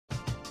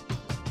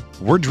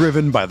We're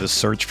driven by the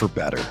search for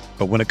better.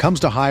 But when it comes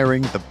to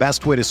hiring, the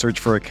best way to search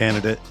for a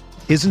candidate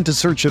isn't to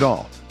search at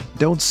all.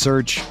 Don't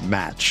search,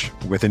 match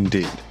with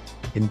Indeed.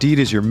 Indeed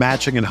is your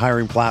matching and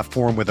hiring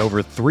platform with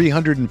over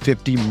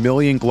 350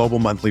 million global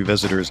monthly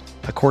visitors,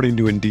 according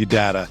to Indeed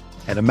data,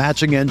 and a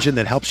matching engine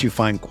that helps you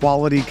find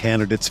quality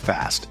candidates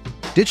fast.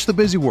 Ditch the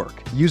busy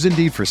work. Use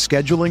Indeed for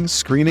scheduling,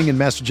 screening, and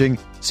messaging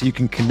so you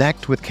can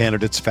connect with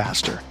candidates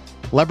faster.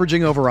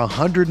 Leveraging over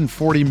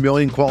 140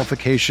 million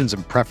qualifications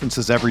and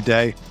preferences every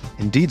day,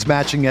 Indeed's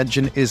matching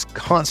engine is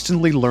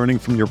constantly learning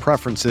from your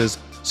preferences,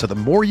 so the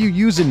more you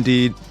use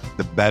Indeed,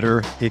 the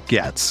better it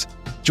gets.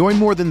 Join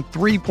more than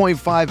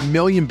 3.5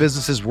 million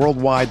businesses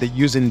worldwide that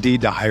use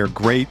Indeed to hire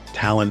great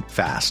talent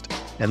fast.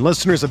 And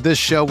listeners of this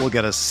show will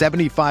get a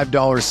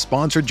 $75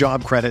 sponsored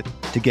job credit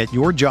to get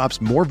your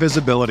jobs more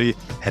visibility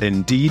at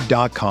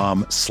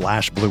Indeed.com/Blue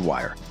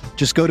Wire.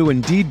 Just go to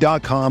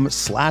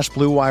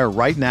Indeed.com/Blue Wire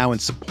right now and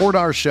support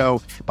our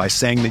show by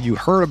saying that you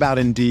heard about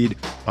Indeed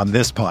on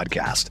this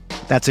podcast.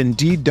 That's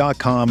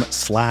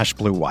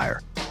Indeed.com/Blue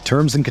Wire.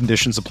 Terms and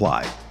conditions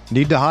apply.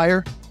 Need to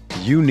hire?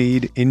 You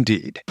need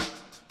Indeed.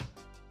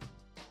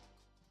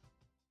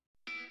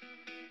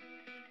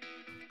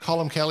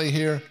 Colin Kelly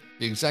here,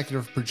 the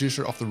executive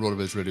producer of the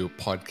RotoViz Radio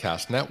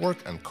Podcast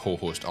Network and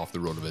co-host of the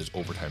RotoViz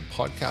Overtime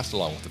Podcast,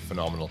 along with the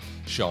phenomenal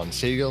Sean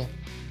Siegel.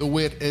 The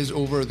wait is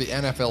over, the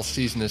NFL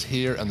season is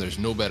here, and there's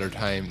no better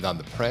time than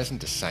the present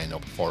to sign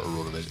up for a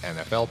RotoViz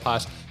NFL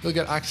Pass. You'll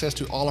get access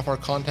to all of our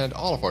content,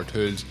 all of our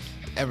tools,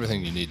 and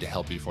everything you need to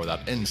help you for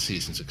that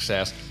in-season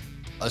success.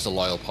 As a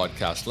loyal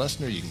podcast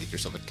listener, you can get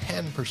yourself a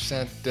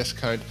 10%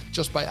 discount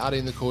just by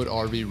adding the code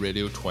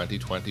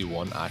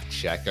RVRadio2021 at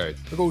checkout.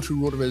 Or go to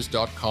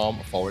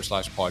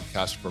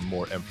rotoviz.com/podcast for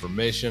more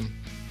information.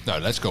 Now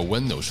let's go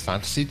win those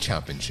fantasy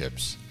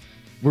championships.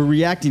 We're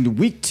reacting to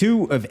week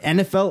 2 of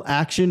NFL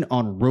action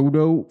on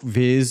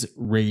RotoViz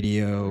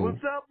Radio.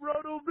 What's up,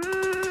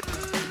 RotoViz?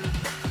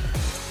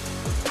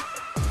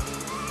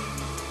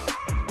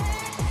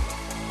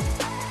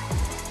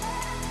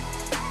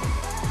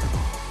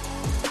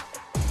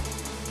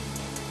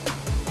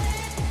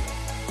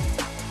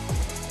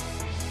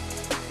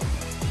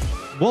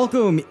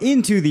 Welcome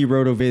into the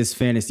RotoViz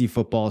Fantasy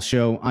Football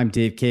Show. I'm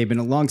Dave Cabin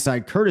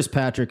alongside Curtis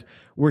Patrick.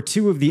 We're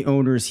two of the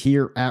owners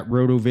here at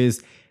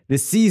RotoViz. The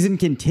season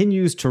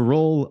continues to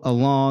roll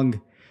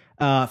along.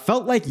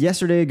 Felt like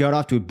yesterday got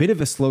off to a bit of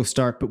a slow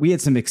start, but we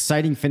had some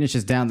exciting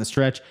finishes down the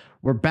stretch.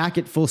 We're back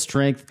at full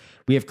strength.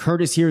 We have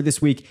Curtis here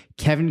this week.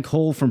 Kevin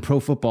Cole from Pro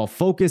Football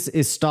Focus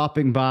is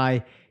stopping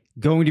by.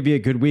 Going to be a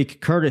good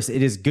week. Curtis,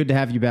 it is good to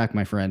have you back,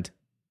 my friend.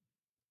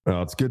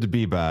 Well, it's good to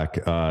be back.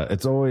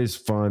 It's always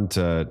fun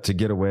to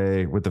get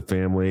away with the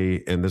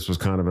family, and this was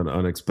kind of an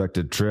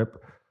unexpected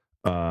trip.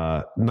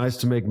 Nice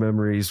to make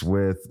memories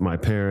with my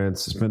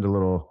parents, spend a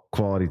little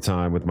quality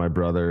time with my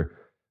brother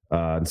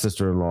and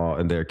sister-in-law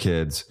and their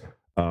kids.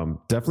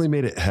 Definitely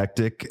made it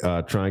hectic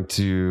trying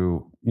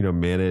to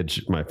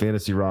manage my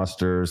fantasy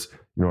rosters,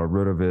 our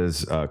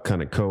RotoViz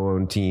kind of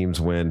co-owned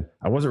teams when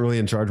I wasn't really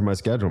in charge of my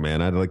schedule,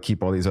 man. I had to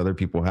keep all these other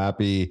people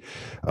happy,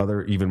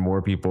 even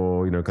more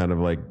people, kind of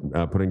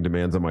putting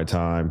demands on my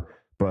time.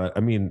 But I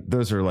mean,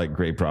 those are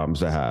great problems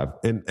to have.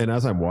 And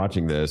as I'm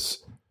watching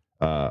this,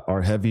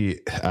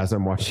 as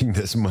I'm watching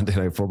this Monday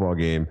Night Football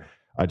game,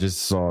 I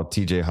just saw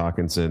TJ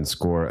Hawkinson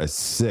score a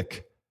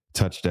sick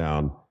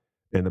touchdown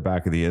in the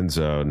back of the end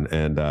zone.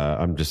 And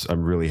I'm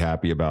really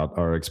happy about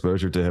our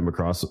exposure to him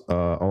across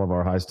all of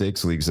our high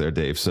stakes leagues there,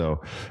 Dave. So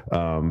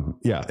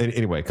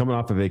anyway, coming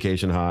off a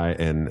vacation high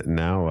and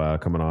now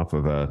coming off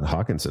of a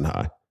Hawkinson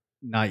high.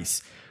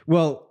 Nice.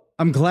 Well,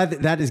 I'm glad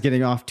that is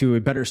getting off to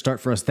a better start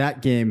for us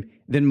that game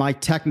than my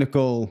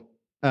technical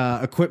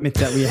equipment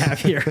that we have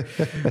here,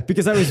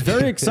 because I was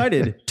very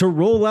excited to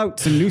roll out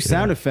some new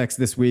sound effects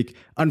this week.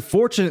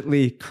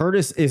 Unfortunately,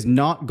 Curtis is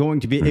not going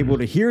to be able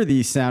to hear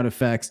these sound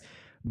effects,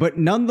 but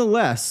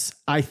nonetheless,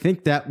 I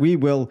think that we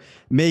will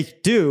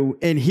make do.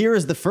 And here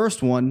is the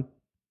first one.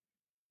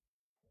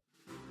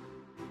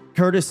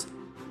 Curtis,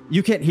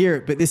 you can't hear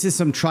it, but this is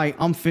some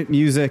triumphant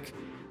music.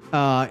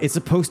 It's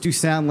supposed to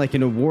sound like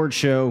an award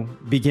show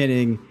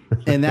beginning,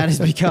 and that is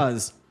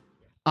because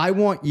I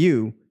want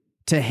you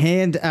to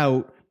hand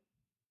out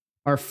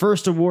our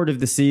first award of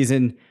the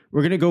season.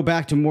 We're going to go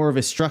back to more of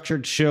a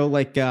structured show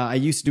like I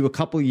used to do a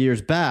couple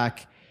years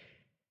back,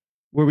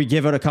 where we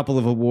give out a couple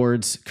of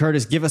awards.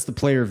 Curtis, give us the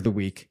player of the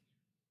week.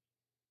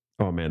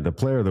 Oh man, the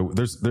player of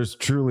the there's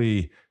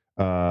truly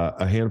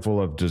a handful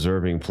of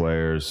deserving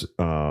players.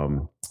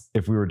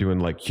 If we were doing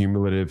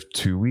cumulative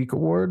 2-week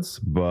awards,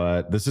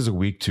 but this is a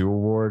week 2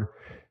 award.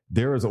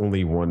 There is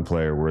only one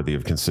player worthy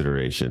of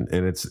consideration,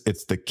 and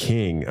it's the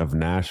king of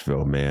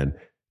Nashville, man.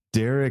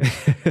 Derrick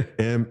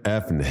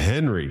M.F.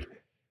 Henry.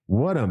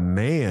 What a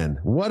man.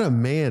 What a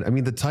man. I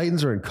mean, the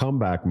Titans are in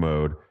comeback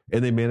mode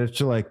and they managed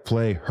to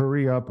play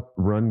hurry up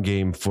run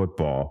game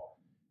football.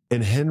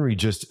 And Henry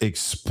just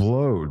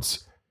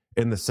explodes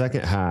in the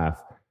second half.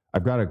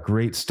 I've got a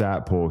great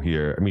stat poll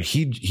here. I mean,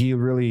 he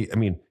really,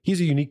 he's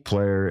a unique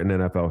player in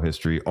NFL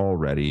history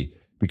already.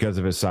 because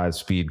of his size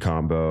speed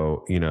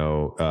combo.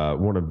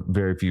 One of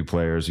very few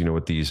players,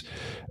 with these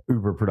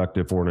uber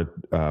productive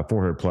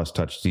 400 plus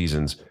touch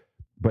seasons.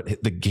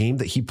 But the game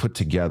that he put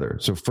together.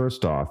 So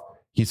first off,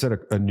 he set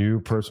a new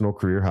personal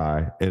career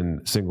high in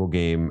single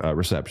game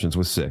receptions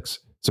with 6.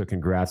 So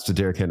congrats to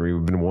Derrick Henry.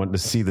 We've been wanting to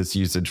see this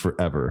usage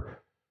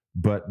forever.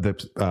 But the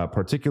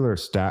particular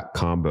stat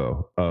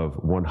combo of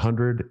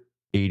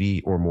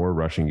 180 or more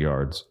rushing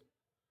yards,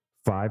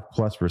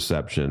 5+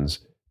 receptions,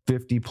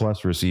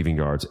 50+ receiving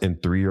yards,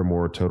 and 3 or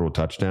more total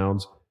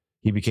touchdowns,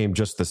 he became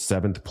just the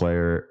 7th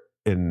player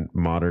in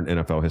modern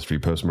NFL history,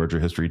 post-merger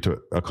history, to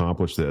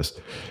accomplish this.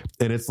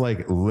 And it's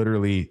like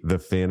literally the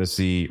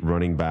fantasy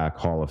running back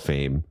Hall of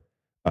Fame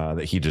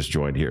that he just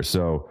joined here.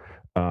 So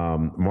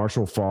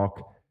Marshall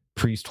Faulk,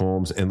 Priest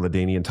Holmes, and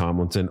LaDainian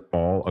Tomlinson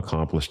all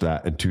accomplished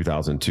that in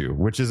 2002,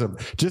 which is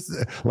just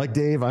like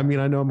Dave. I mean,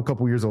 I know I'm a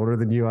couple years older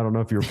than you. I don't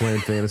know if you were playing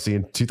fantasy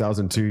in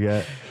 2002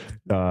 yet.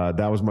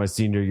 That was my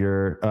senior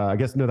year. I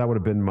guess, no, that would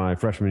have been my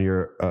freshman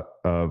year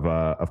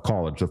of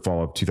college, the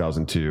fall of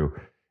 2002.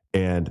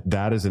 And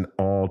that is an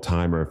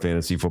all-timer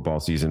fantasy football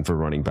season for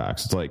running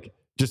backs. It's like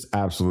just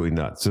absolutely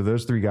nuts. So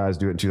those 3 guys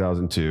do it in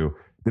 2002.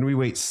 Then we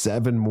wait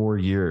 7 more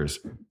years.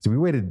 So we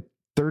waited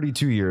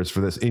 32 years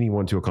for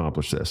anyone to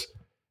accomplish this.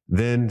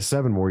 Then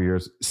 7 more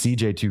years,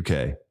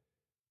 CJ2K.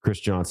 Chris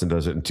Johnson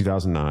does it in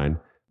 2009.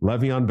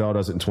 Le'Veon Bell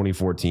does it in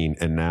 2014.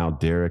 And now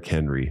Derrick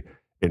Henry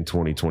in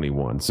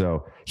 2021.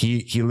 So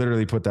he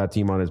literally put that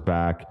team on his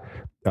back.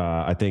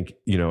 I think,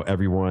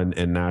 everyone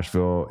in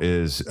Nashville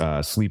is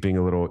sleeping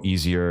a little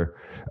easier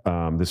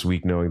this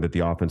week, knowing that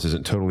the offense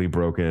isn't totally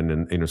broken,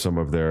 and some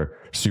of their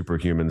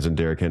superhumans and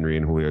Derrick Henry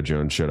and Julio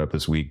Jones showed up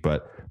this week.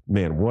 But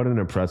man, what an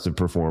impressive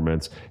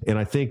performance. And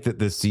I think that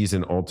this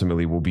season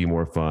ultimately will be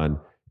more fun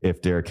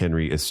if Derrick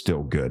Henry is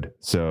still good.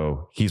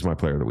 So he's my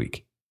player of the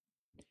week.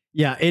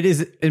 Yeah, it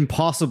is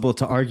impossible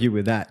to argue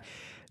with that.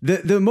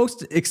 The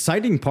most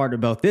exciting part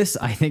about this,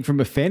 I think,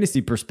 from a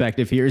fantasy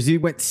perspective here, is he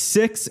went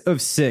 6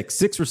 of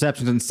 6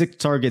 receptions and 6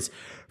 targets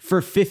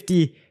for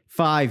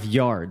 55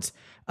 yards.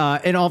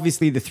 And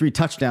obviously the 3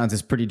 touchdowns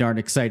is pretty darn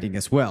exciting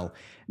as well.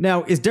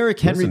 Now, is Derrick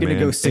Henry going to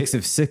go 6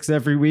 of 6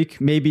 every week?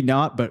 Maybe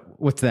not, but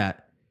what's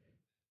that?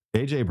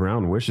 AJ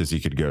Brown wishes he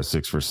could go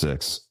 6 for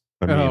 6.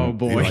 I mean, oh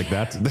boy! Like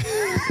that's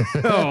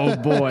oh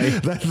boy!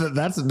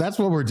 That's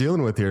what we're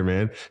dealing with here,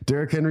 man.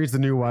 Derrick Henry's the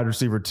new wide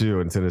receiver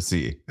 2 in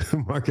Tennessee.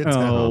 Mark it down.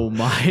 Oh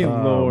my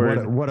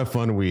lord! What a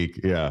fun week!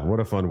 Yeah,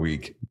 what a fun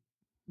week.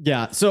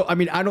 Yeah. So I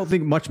mean, I don't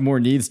think much more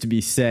needs to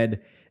be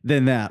said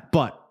than that.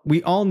 But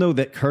we all know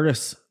that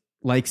Curtis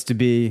likes to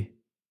be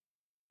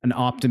an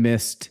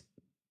optimist.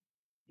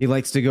 He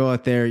likes to go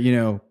out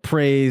there,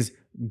 praise,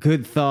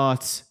 good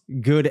thoughts,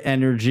 good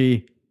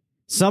energy.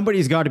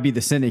 Somebody's got to be the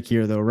cynic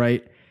here, though,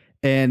 right?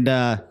 And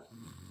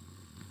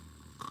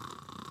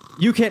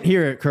you can't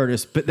hear it,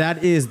 Curtis, but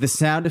that is the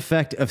sound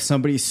effect of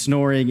somebody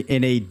snoring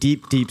in a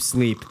deep, deep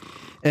sleep.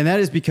 And that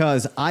is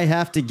because I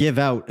have to give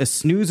out a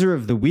Snoozer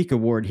of the Week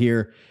award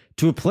here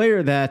to a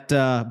player that,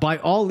 by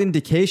all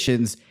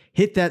indications,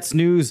 hit that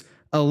snooze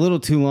a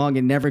little too long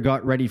and never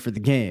got ready for the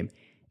game.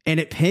 And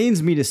it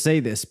pains me to say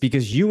this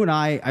because you and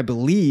I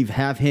believe,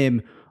 have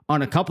him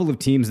on a couple of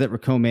teams that we're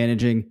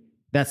co-managing.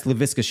 That's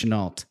Laviska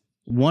Shenault.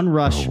 1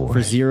 rush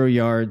for 0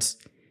 yards.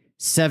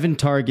 7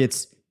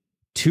 targets,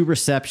 2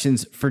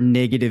 receptions for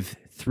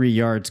 -3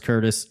 yards,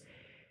 Curtis.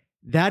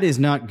 That is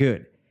not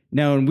good.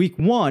 Now, in week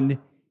 1,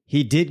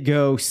 he did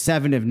go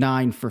 7 of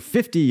 9 for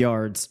 50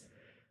 yards,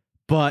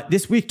 but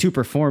this week 2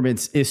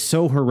 performance is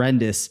so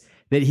horrendous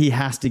that he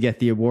has to get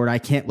the award. I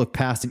can't look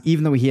past it,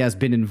 even though he has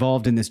been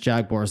involved in this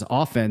Jaguars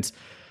offense.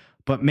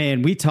 But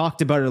man, we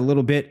talked about it a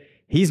little bit.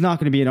 He's not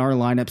going to be in our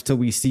lineups till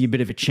we see a bit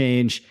of a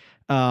change.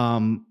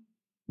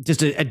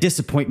 Just a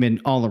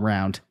disappointment all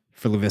around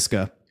for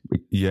Laviska.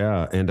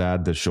 Yeah, and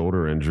add the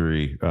shoulder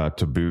injury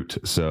to boot.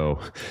 So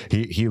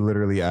he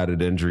literally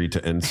added injury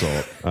to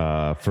insult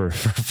for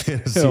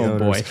fantasy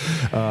owners.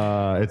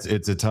 Boy.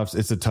 It's a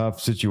tough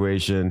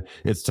situation.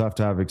 It's tough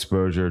to have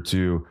exposure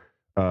to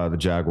the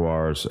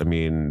Jaguars. I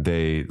mean,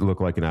 they look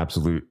like an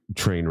absolute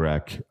train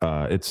wreck.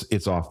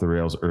 It's off the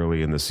rails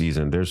early in the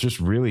season. There's just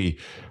really,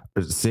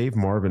 save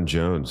Marvin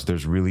Jones,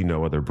 there's really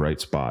no other bright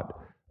spot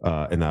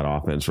in that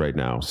offense right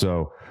now.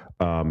 So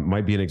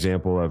might be an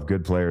example of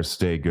good players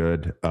stay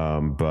good,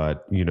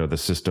 but the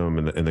system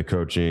and the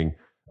coaching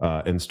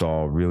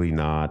install really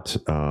not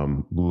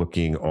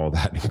looking all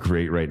that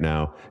great right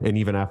now. And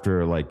even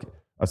after like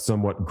a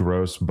somewhat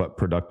gross but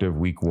productive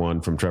week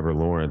 1 from Trevor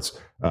Lawrence,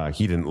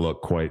 he didn't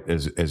look quite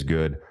as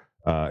good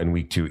in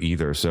week 2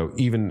 either. So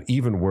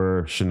even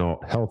were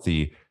Shenault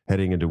healthy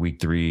heading into week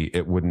 3,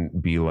 it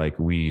wouldn't be like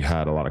we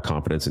had a lot of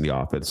confidence in the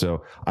offense.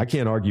 So I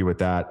can't argue with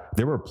that.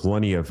 There were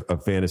plenty of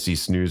fantasy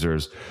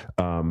snoozers.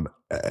 And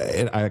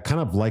I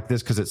kind of like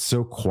this because it's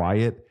so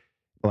quiet.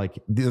 like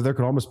there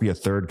could almost be a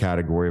third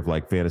category of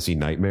like fantasy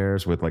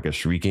nightmares with like a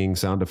shrieking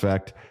sound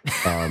effect.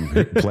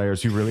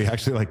 Players who really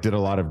actually like did a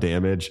lot of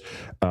damage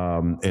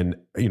and,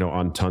 you know,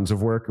 on tons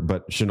of work,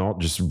 but Chenault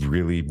just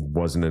really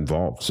wasn't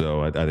involved.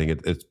 So I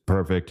think it's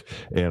perfect.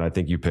 And I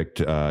think you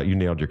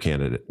nailed your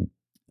candidate.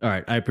 All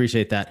right. I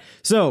appreciate that.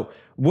 So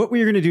what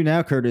we are going to do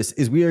now, Curtis,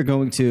 is we are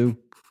going to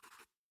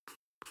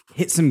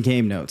hit some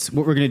game notes.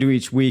 What we're going to do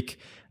each week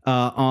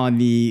on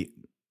the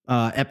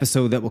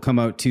episode that will come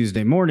out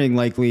Tuesday morning,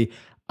 likely,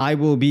 I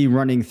will be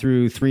running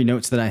through 3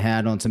 notes that I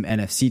had on some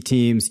NFC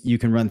teams. You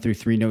can run through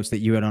 3 notes that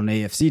you had on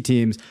AFC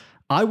teams.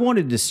 I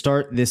wanted to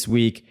start this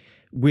week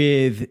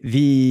with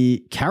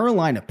the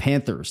Carolina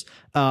Panthers.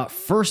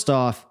 First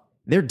off,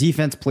 their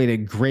defense played a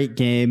great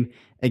game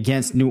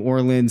against New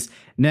Orleans.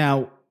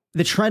 Now,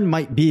 the trend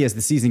might be as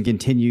the season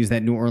continues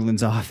that New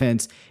Orleans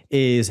offense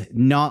is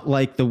not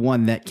like the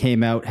one that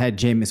came out, had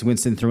Jameis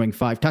Winston throwing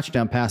 5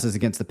 touchdown passes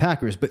against the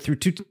Packers. But through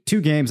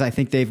two games, I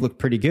think they've looked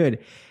pretty good.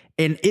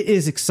 And it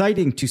is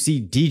exciting to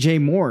see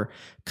DJ Moore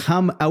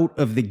come out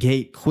of the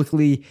gate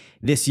quickly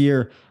this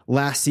year.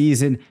 Last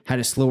season had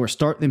a slower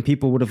start than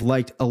people would have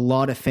liked. A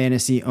lot of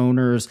fantasy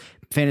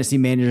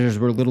managers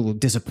were a little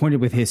disappointed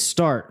with his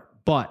start.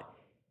 But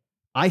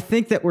I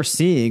think that we're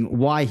seeing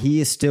why he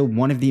is still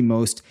one of the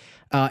most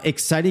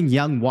exciting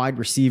young wide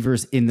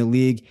receivers in the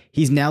league.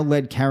 He's now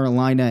led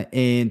Carolina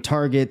in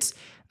targets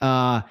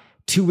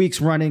 2 weeks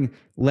running,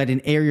 led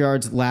in air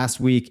yards last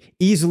week,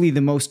 easily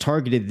the most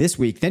targeted this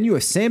week. Then you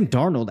have Sam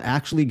Darnold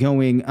actually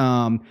going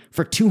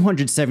for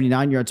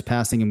 279 yards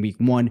passing in week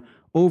 1,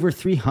 over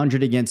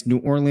 300 against New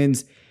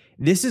Orleans.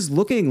 This is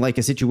looking like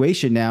a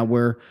situation now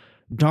where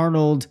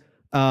Darnold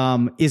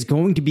is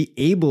going to be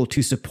able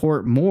to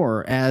support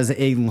more as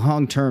a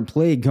long-term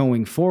play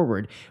going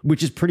forward,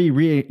 which is pretty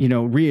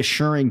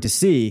reassuring to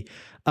see.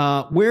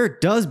 Where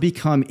it does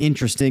become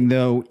interesting,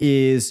 though,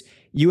 is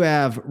you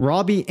have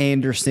Robbie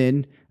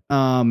Anderson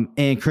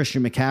and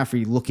Christian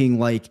McCaffrey looking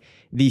like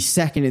the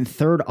second and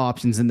third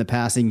options in the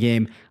passing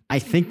game. I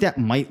think that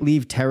might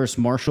leave Terrace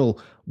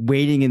Marshall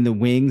waiting in the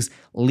wings,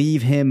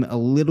 leave him a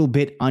little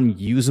bit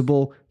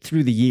unusable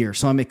through the year.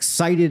 So I'm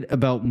excited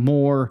about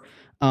more.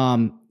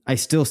 I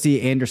still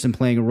see Anderson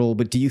playing a role,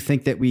 but do you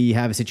think that we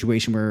have a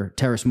situation where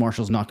Terrace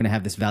Marshall's not going to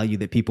have this value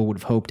that people would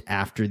have hoped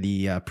after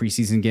the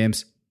preseason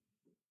games?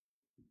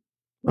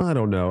 I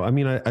don't know. I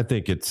mean, I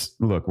think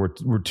look,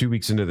 we're 2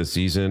 weeks into the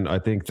season. I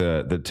think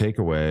the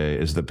takeaway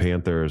is the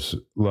Panthers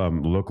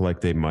look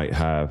like they might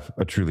have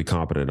a truly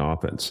competent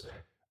offense.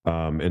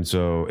 And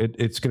so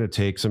it's going to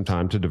take some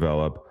time to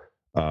develop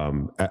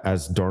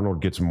as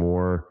Darnold gets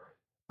more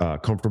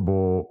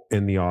comfortable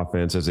in the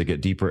offense, as they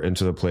get deeper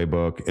into the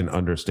playbook and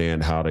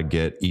understand how to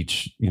get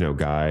each,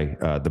 guy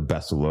the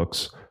best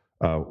looks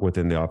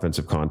within the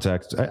offensive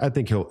context. I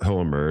think he'll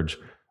emerge.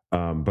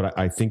 But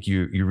I think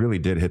you really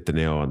did hit the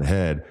nail on the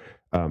head.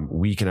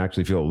 We can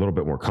actually feel a little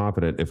bit more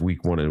confident if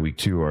week 1 and week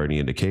 2 are any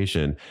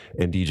indication,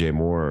 and DJ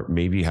Moore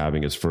maybe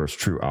having his first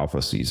true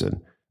alpha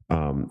season,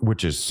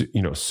 which is,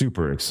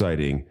 super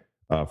exciting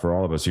for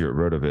all of us here at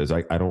RotoViz.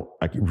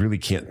 I really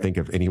can't think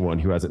of anyone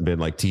who hasn't been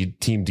like team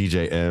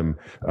DJ M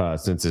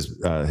since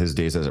his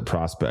days as a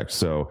prospect.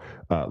 So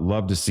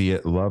love to see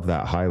it. Love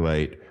that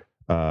highlight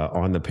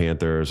on the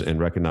Panthers and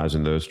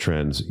recognizing those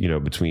trends,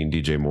 between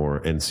DJ Moore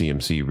and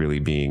CMC really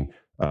being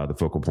the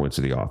focal points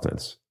of the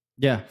offense.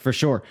 Yeah, for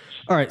sure.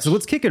 All right, so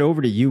let's kick it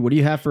over to you. What do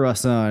you have for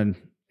us in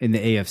the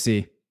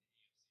AFC?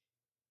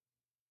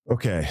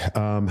 Okay.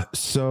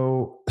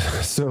 So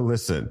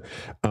listen,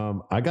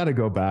 I got to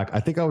go back. I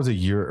think I was a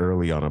year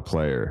early on a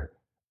player.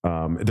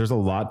 There's a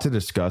lot to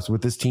discuss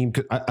with this team.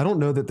 I don't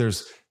know that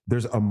there's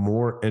a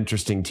more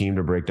interesting team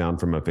to break down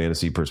from a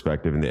fantasy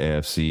perspective in the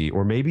AFC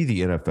or maybe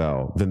the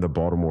NFL than the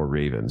Baltimore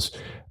Ravens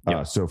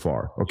so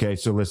far. Okay.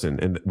 So listen,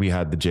 and we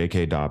had the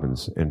J.K.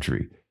 Dobbins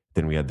injury.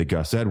 Then we had the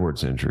Gus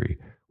Edwards injury.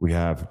 We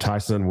have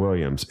Tyson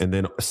Williams, and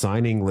then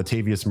signing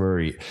Latavius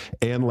Murray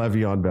and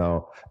Le'Veon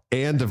Bell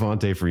and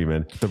Devontae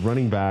Freeman. The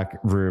running back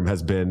room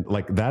has been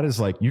like, that is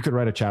like, you could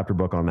write a chapter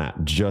book on that,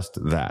 just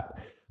that.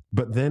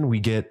 But then we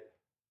get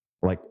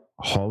like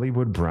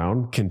Hollywood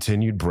Brown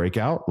continued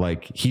breakout.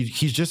 Like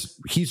he's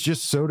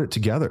just sewed it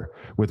together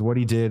with what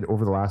he did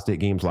over the last 8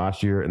 games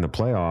last year in the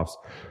playoffs.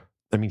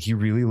 I mean, he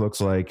really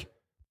looks like,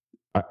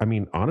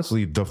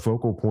 honestly, the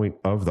focal point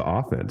of the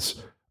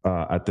offense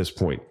at this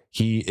point.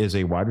 He is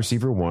a wide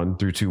receiver 1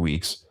 through 2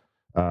 weeks.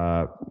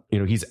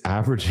 He's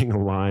averaging a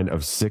line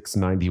of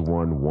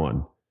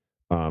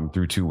 691.1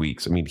 through 2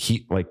 weeks. I mean,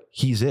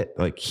 he's it.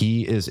 Like,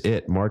 he is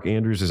it. Mark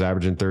Andrews is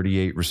averaging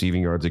 38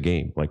 receiving yards a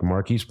game. Like,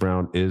 Marquise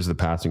Brown is the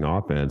passing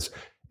offense,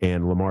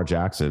 and Lamar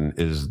Jackson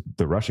is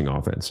the rushing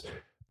offense.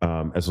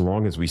 As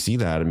long as we see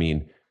that, I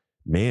mean,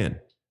 man,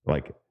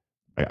 like,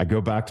 I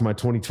go back to my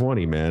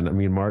 2020, man. I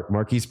mean,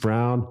 Marquise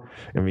Brown,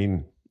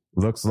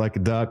 looks like a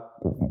duck,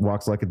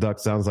 walks like a duck,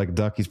 sounds like a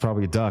duck. He's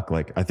probably a duck.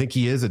 Like, I think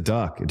he is a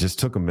duck. It just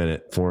took a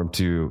minute for him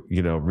to,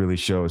 really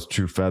show his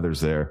true feathers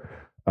there.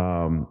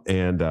 So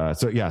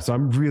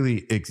I'm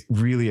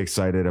really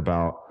excited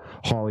about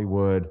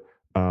Hollywood.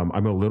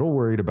 I'm a little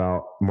worried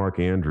about Mark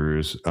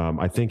Andrews.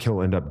 I think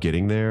he'll end up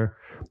getting there,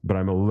 but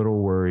I'm a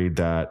little worried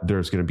that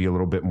there's going to be a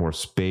little bit more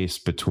space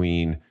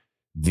between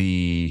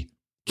the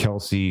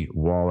Kelsey,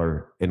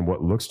 Waller, and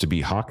what looks to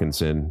be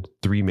Hawkinson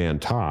 3-man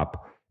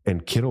top,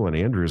 and Kittle and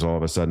Andrews all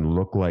of a sudden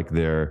look like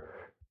they're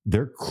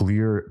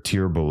clear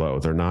tier below.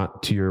 They're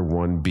not tier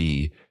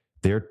 1B.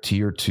 They're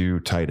tier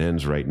 2 tight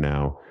ends right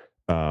now.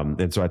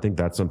 And so I think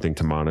that's something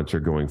to monitor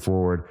going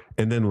forward.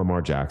 And then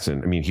Lamar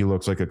Jackson. I mean, he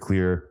looks like a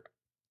clear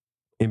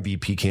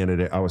MVP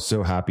candidate. I was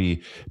so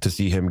happy to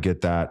see him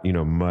get that,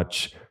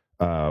 much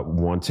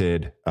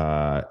wanted,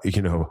 fought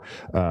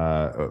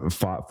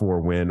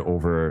for win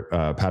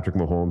over Patrick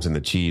Mahomes and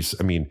the Chiefs.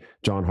 I mean,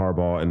 John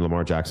Harbaugh and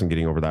Lamar Jackson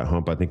getting over that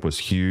hump, I think was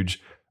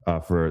huge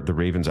for the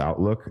Ravens'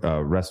 outlook,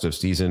 rest of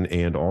season,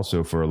 and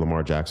also for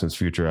Lamar Jackson's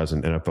future as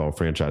an NFL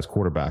franchise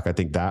quarterback. I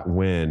think that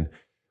win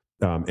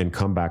in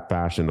comeback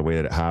fashion, the way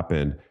that it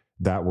happened,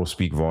 that will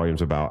speak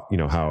volumes about,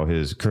 how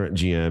his current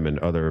GM and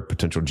other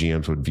potential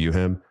GMs would view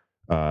him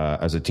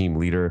as a team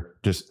leader.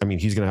 He's going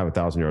to have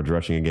 1,000 yards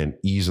rushing again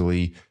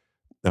easily.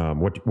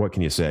 What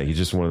can you say? He's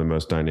just one of the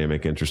most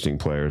dynamic, interesting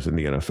players in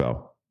the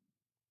NFL.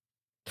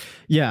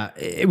 Yeah,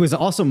 it was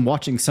awesome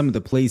watching some of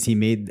the plays he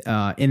made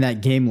in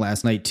that game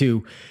last night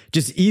too.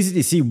 Just easy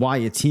to see why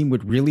a team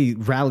would really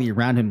rally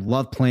around him,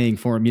 love playing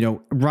for him,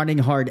 running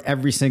hard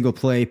every single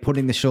play,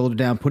 putting the shoulder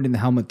down, putting the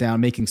helmet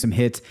down, making some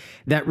hits,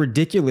 that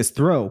ridiculous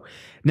throw.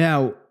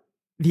 Now,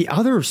 the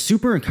other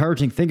super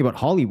encouraging thing about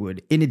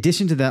Hollywood, in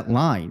addition to that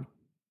line,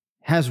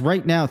 has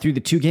right now through the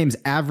 2 games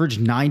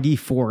averaged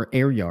 94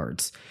 air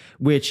yards,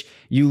 which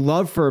you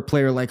love for a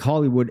player like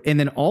Hollywood. And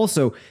then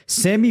also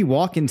Sammy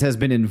Watkins has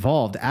been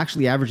involved,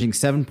 actually averaging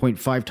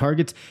 7.5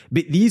 targets.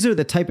 But these are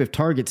the type of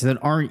targets that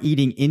aren't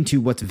eating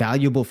into what's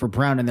valuable for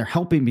Brown, and they're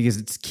helping because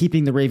it's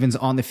keeping the Ravens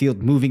on the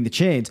field, moving the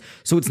chains.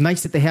 So it's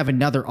nice that they have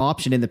another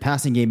option in the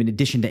passing game in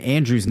addition to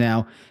Andrews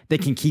now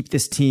that can keep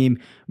this team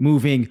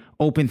moving,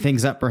 open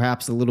things up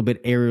perhaps a little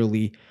bit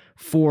aerially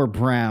for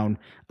Brown.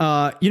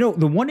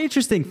 The one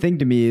interesting thing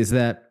to me is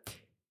that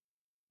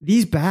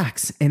these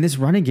backs and this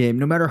running game,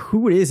 no matter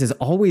who it is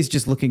always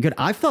just looking good.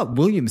 I thought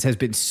Williams has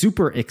been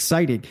super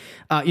exciting.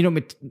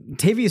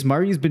 Tavius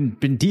Murray has been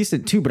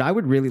decent too, but I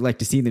would really like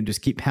to see them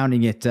just keep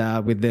pounding it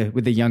with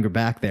the younger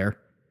back there.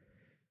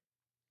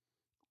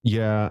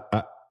 Yeah,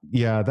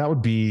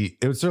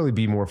 it would certainly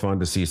be more fun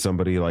to see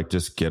somebody like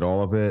just get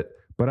all of it.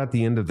 But at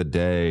the end of the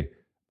day,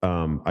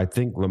 I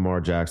think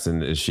Lamar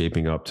Jackson is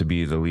shaping up to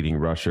be the leading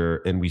rusher,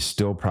 and we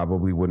still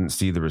probably wouldn't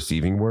see the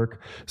receiving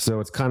work.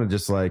 So it's kind of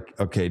just like,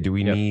 okay, do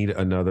we need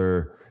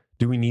another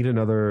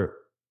RB2?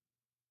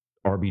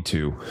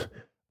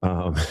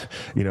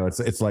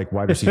 It's like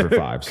wide receiver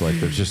 5. So like,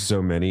 there's just so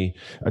many.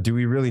 Do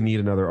we really need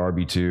another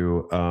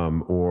RB2?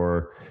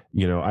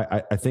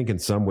 I think in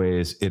some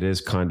ways it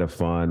is kind of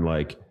fun,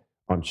 like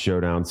on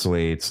showdown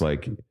slates,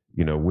 like,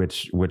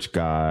 which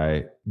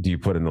guy do you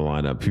put in the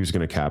lineup? Who's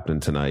going to captain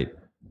tonight?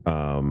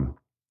 In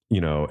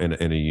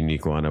a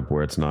unique lineup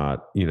where it's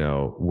not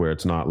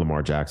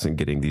Lamar Jackson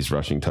getting these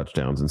rushing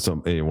touchdowns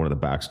and one of the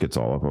backs gets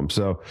all of them.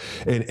 So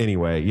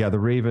anyway, the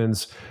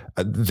Ravens,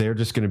 they're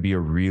just going to be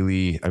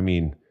it's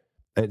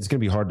going to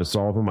be hard to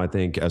solve them, I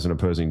think, as an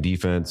opposing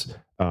defense.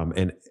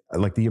 And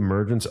like the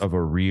emergence of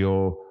a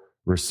real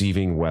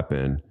receiving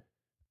weapon,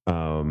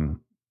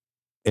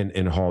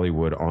 in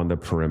Hollywood on the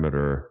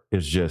perimeter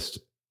is just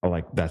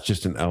like, that's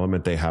just an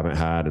element they haven't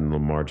had in the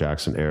Lamar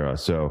Jackson era.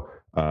 So,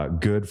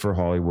 good for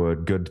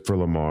Hollywood, good for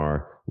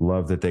Lamar.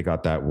 Love that they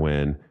got that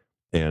win.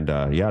 And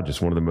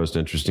just one of the most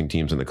interesting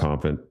teams in the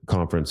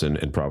conference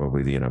and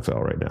probably the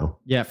NFL right now.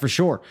 Yeah, for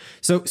sure.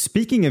 So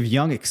speaking of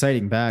young,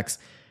 exciting backs,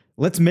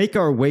 let's make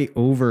our way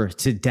over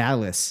to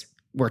Dallas,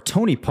 where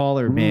Tony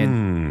Pollard,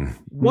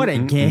 what a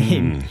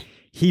game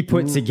he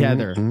put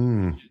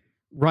together.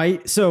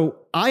 Right. So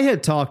I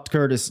had talked,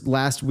 Curtis,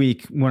 last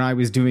week when I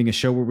was doing a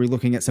show where we were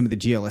looking at some of the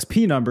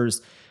GLSP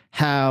numbers,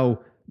 how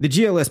the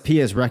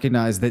GLSP has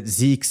recognized that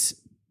Zeke's,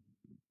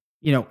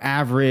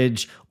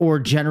 average or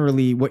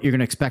generally what you're going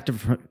to expect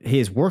of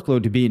his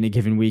workload to be in a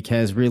given week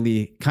has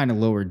really kind of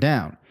lowered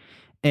down.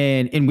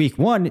 And in week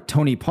 1,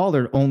 Tony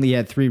Pollard only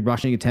had 3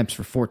 rushing attempts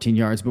for 14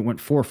 yards, but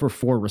went 4 for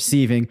 4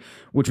 receiving,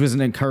 which was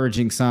an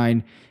encouraging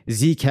sign.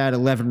 Zeke had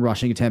 11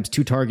 rushing attempts,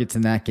 2 targets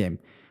in that game.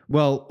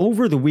 Well,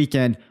 over the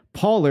weekend,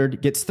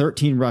 Pollard gets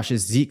 13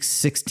 rushes, Zeke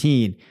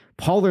 16.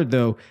 Pollard,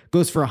 though,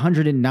 goes for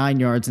 109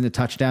 yards and a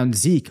touchdown.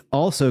 Zeke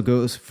also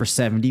goes for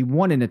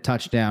 71 and a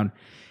touchdown.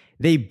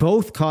 They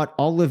both caught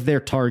all of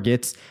their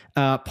targets.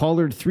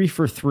 Pollard 3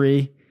 for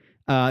 3,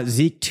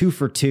 Zeke 2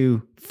 for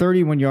 2,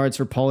 31 yards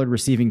for Pollard,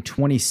 receiving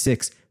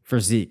 26 for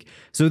Zeke.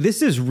 So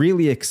this is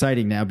really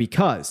exciting now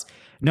because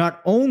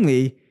not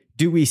only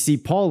do we see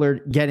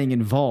Pollard getting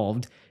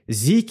involved,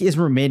 Zeke is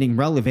remaining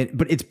relevant,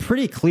 but it's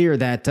pretty clear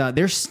that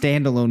there's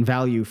standalone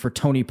value for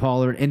Tony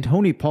Pollard, and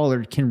Tony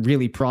Pollard can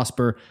really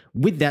prosper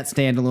with that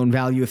standalone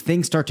value. If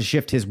things start to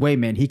shift his way,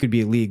 man, he could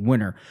be a league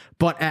winner.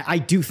 But I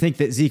do think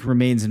that Zeke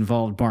remains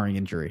involved, barring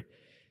injury.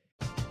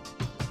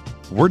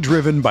 We're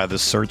driven by the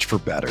search for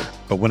better.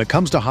 But when it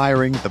comes to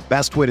hiring, the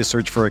best way to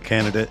search for a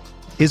candidate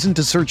isn't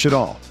to search at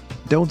all.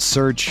 Don't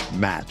search,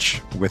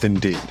 match with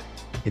Indeed.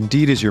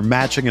 Indeed is your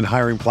matching and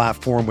hiring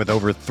platform with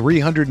over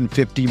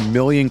 350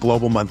 million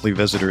global monthly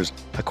visitors,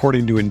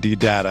 according to Indeed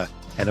data,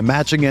 and a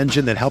matching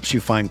engine that helps you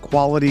find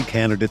quality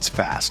candidates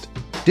fast.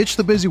 Ditch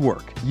the busy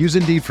work. Use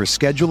Indeed for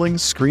scheduling,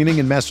 screening,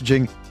 and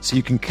messaging so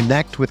you can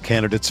connect with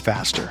candidates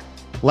faster.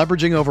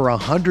 Leveraging over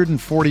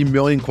 140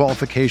 million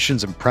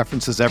qualifications and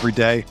preferences every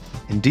day,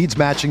 Indeed's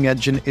matching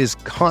engine is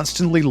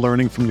constantly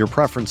learning from your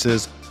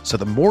preferences, so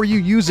the more you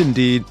use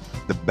Indeed,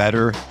 the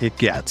better it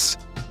gets.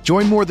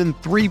 Join more than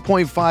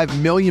 3.5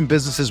 million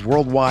businesses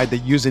worldwide that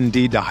use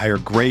Indeed to hire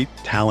great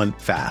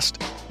talent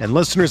fast. And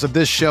listeners of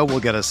this show will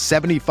get a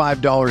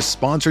 $75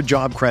 sponsored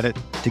job credit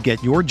to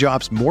get your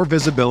jobs more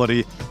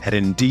visibility at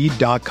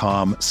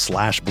Indeed.com/Blue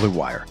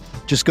Wire.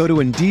 Just go to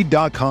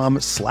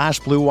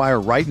Indeed.com/Blue Wire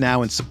right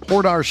now and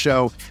support our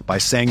show by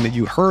saying that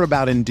you heard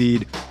about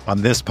Indeed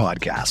on this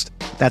podcast.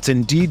 That's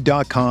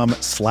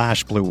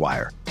Indeed.com/Blue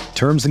Wire.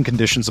 Terms and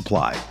conditions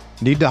apply.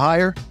 Need to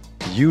hire?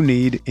 You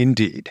need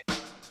Indeed.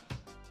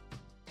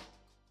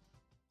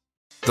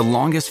 The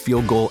longest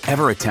field goal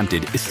ever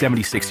attempted is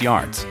 76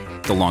 yards.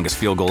 The longest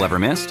field goal ever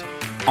missed?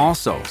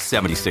 Also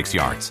 76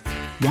 yards.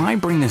 Why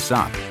bring this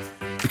up?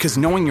 Because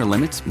knowing your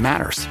limits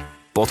matters,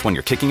 both when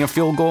you're kicking a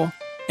field goal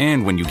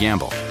and when you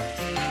gamble.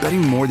 Betting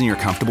more than you're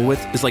comfortable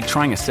with is like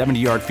trying a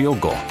 70-yard field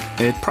goal.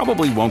 It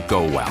probably won't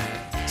go well.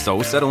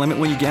 So set a limit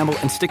when you gamble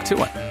and stick to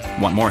it.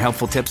 Want more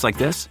helpful tips like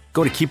this?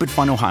 Go to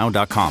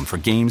keepitfunohio.com for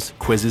games,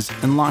 quizzes,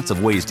 and lots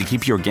of ways to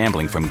keep your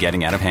gambling from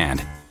getting out of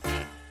hand.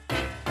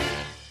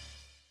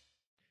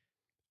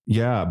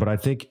 Yeah, but I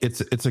think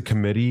it's a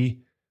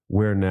committee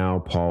where now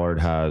Pollard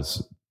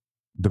has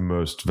the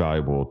most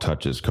valuable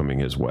touches coming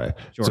his way.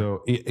 Sure.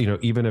 So,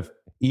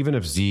 even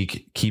if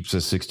Zeke keeps a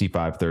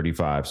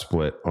 65-35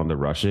 split on the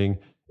rushing,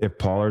 if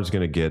Pollard's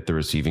going to get the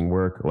receiving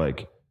work,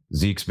 like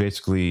Zeke's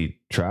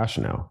basically trash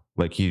now.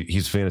 Like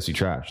he's fantasy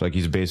trash. Like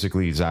he's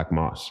basically Zach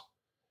Moss.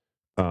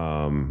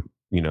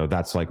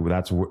 That's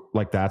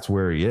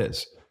where he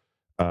is.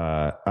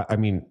 I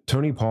mean,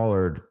 Tony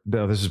Pollard,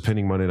 now this is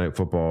pending Monday Night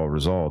Football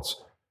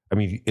results. I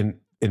mean,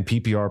 in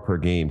PPR per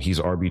game, he's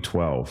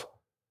RB12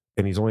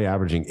 and he's only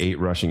averaging 8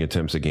 rushing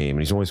attempts a game. And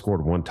he's only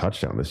scored 1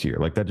 touchdown this year.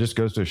 Like that just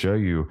goes to show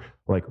you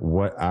like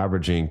what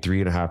averaging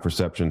 3.5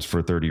 receptions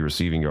for 30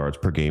 receiving yards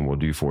per game will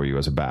do for you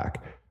as a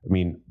back. I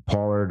mean,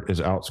 Pollard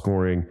is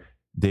outscoring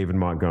David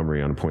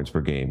Montgomery on points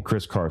per game,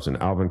 Chris Carson,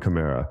 Alvin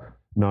Kamara,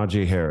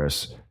 Najee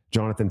Harris,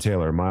 Jonathan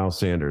Taylor, Miles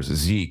Sanders,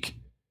 Zeke,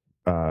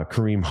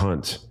 Kareem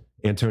Hunt,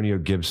 Antonio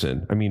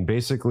Gibson. I mean,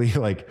 basically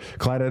like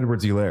Clyde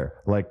Edwards-Helaire,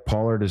 like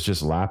Pollard is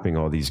just lapping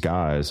all these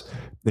guys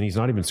and he's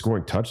not even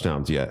scoring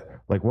touchdowns yet.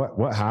 Like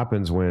what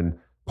happens when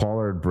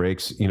Pollard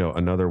breaks,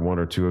 another 1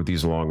 or 2 of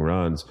these long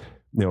runs?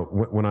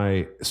 When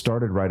I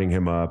started writing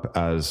him up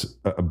as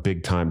a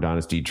big time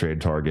dynasty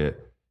trade target,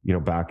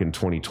 back in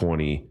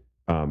 2020,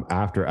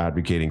 after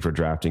advocating for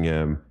drafting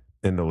him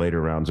in the later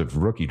rounds of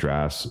rookie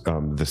drafts,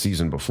 the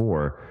season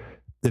before,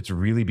 it's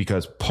really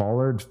because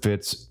Pollard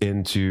fits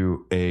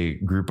into a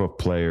group of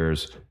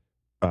players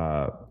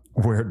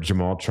where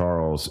Jamal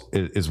Charles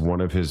is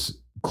one of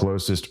his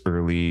closest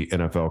early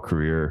NFL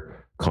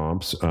career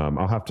comps.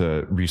 I'll have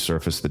to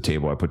resurface the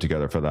table I put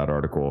together for that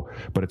article,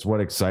 but it's what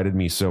excited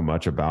me so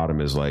much about him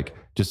is like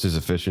just his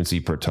efficiency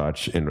per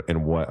touch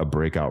and what a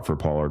breakout for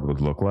Pollard would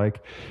look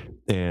like.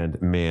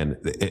 And man,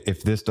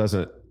 if this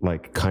doesn't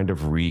like kind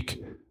of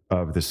reek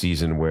of the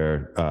season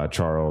where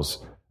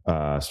Charles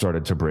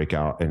started to break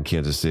out in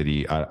Kansas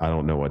City, I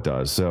don't know what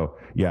does. So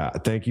yeah,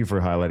 thank you for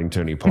highlighting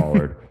Tony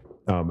Pollard.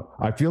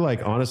 I feel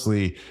like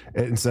honestly,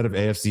 instead of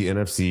AFC,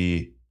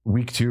 NFC,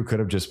 week 2 could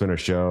have just been a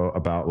show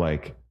about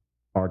like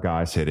our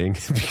guys hitting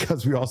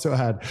because we also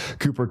had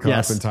Cooper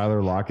Kupp and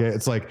Tyler Lockett.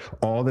 It's like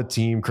all the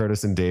team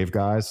Curtis and Dave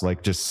guys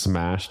like just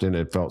smashed and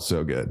it felt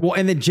so good. Well,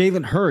 and then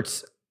Jalen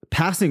Hurts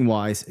passing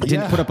wise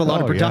didn't put up a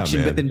lot of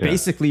production, but then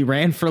basically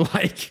ran for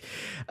like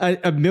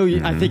a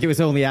million. I think it was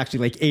only actually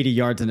like 80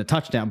 yards and a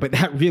touchdown, but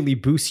that really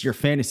boosts your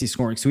fantasy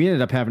scoring. So we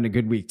ended up having a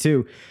good week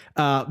too.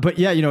 But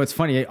yeah, it's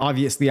funny.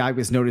 Obviously I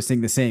was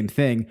noticing the same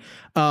thing.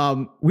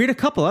 We had a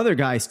couple other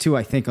guys too,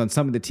 I think on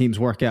some of the teams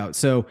workout.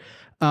 So,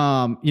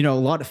 a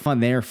lot of fun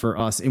there for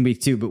us in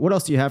week 2, but what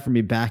else do you have for me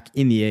back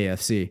in the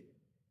AFC?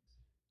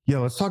 Yeah,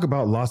 let's talk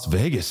about Las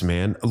Vegas,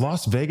 man.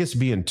 Las Vegas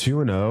being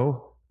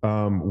 2-0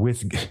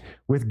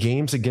 with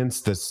games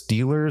against the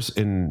Steelers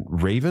and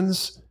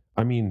Ravens.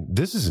 I mean,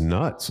 this is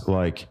nuts.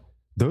 Like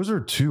those are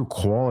 2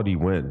 quality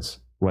wins.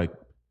 Like,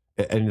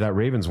 and that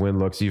Ravens win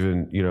looks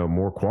even,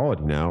 more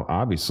quality now,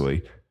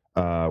 obviously,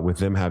 with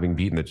them having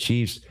beaten the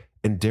Chiefs.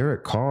 And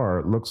Derek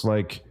Carr looks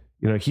like,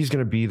 he's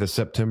going to be the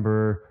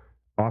September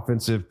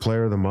offensive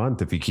player of the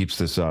month if he keeps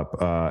this up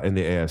in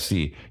the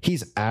AFC.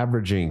 He's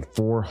averaging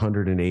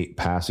 408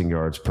 passing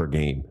yards per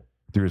game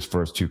through his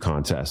first 2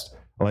 contests.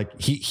 Like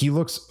he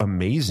looks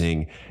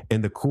amazing.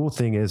 And the cool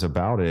thing is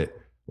about it,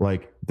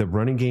 like the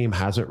running game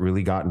hasn't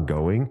really gotten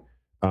going.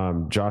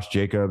 Josh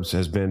Jacobs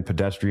has been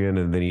pedestrian,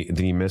 and then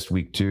he missed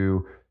week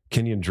 2.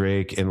 Kenyon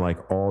Drake and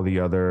like all the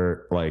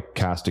other like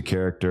cast of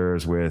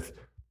characters with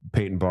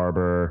Peyton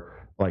Barber,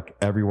 like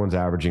everyone's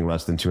averaging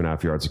less than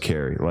 2.5 yards a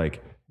carry.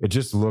 Like it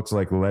just looks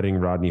like letting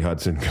Rodney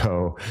Hudson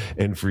go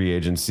in free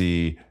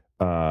agency,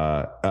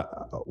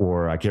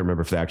 or I can't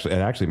remember if it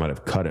actually might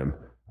have cut him.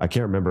 I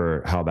can't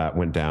remember how that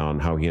went down,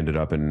 how he ended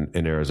up in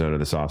Arizona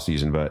this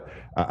offseason. But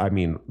I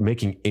mean,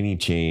 making any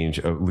change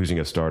of losing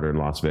a starter in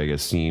Las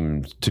Vegas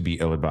seemed to be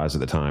ill-advised at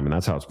the time. And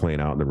that's how it's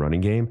playing out in the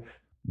running game.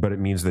 But it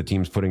means the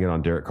team's putting it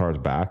on Derek Carr's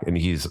back, and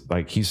he's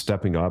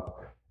stepping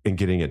up and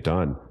getting it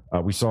done.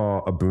 We saw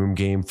a boom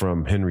game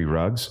from Henry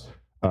Ruggs,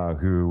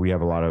 who we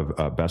have a lot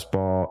of best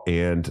ball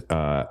and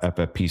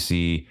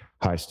FFPC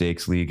high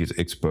stakes league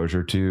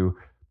exposure to.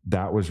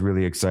 That was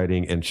really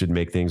exciting and should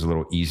make things a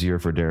little easier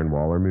for Darren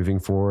Waller moving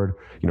forward.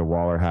 You know,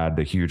 Waller had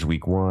the huge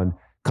week 1,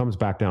 comes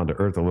back down to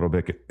earth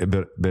a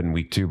bit in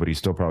week 2, but he's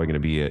still probably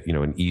going to be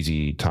an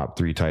easy top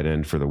 3 tight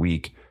end for the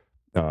week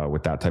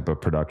with that type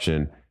of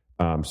production.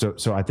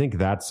 So I think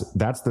that's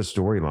the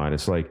storyline.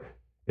 It's like,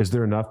 is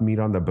there enough meat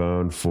on the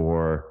bone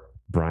for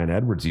Bryan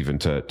Edwards even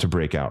to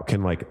break out?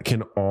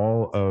 Can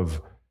all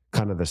of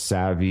kind of the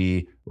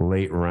savvy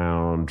late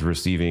round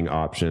receiving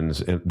options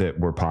that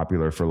were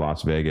popular for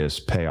Las Vegas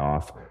pay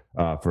off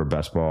for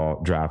best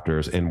ball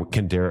drafters? And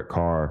can Derek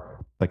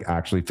Carr like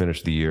actually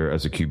finish the year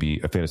as a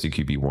fantasy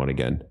QB1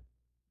 again?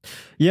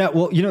 Yeah,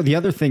 well, the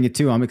other thing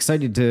too, I'm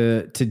excited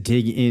to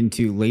dig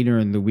into later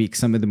in the week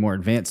some of the more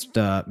advanced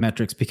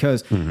metrics,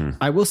 because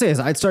I will say, as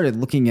I started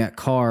looking at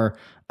Carr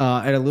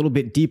at a little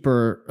bit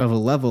deeper of a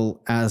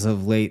level as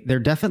of late, there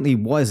definitely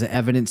was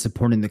evidence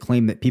supporting the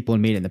claim that people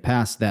had made in the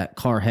past that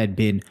Carr had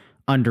been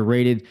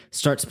underrated.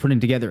 Starts putting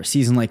together a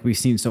season like we've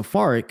seen so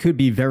far, it could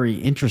be very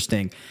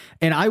interesting.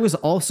 And I was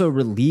also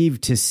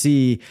relieved to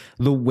see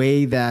the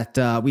way that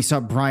we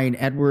saw Bryan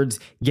Edwards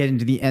get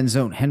into the end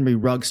zone, Henry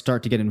Ruggs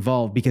start to get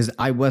involved, because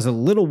I was a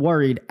little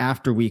worried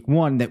after week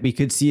 1 that we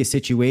could see a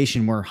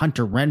situation where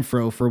Hunter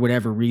Renfrow, for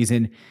whatever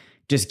reason,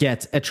 just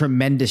gets a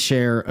tremendous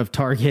share of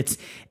targets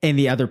and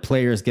the other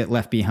players get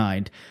left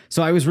behind.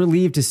 So I was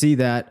relieved to see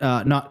that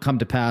not come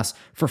to pass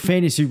for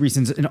fantasy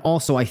reasons. And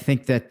also I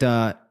think that,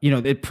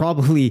 it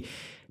probably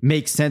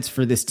makes sense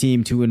for this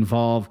team to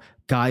involve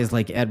guys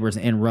like Edwards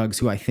and Ruggs,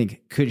 who I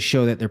think could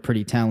show that they're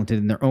pretty talented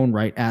in their own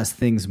right as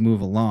things move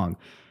along.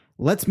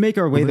 Let's make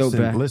our way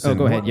back. Listen,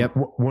 go ahead. Yep.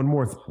 One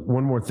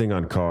more thing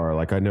on Carr.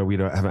 Like, I know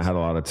haven't had a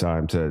lot of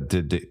time to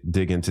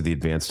dig into the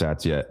advanced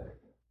stats yet,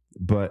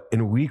 but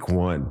in week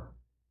 1,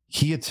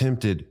 he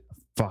attempted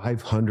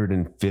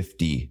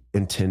 550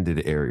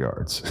 intended air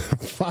yards,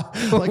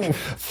 like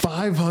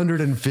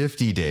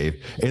 550,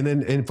 Dave,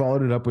 and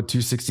followed it up with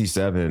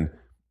 267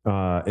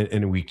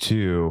 in week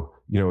 2.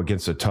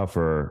 Against a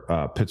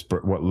tougher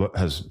Pittsburgh, what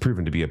has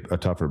proven to be a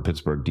tougher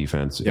Pittsburgh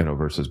defense,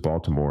 versus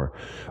Baltimore.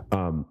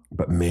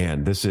 But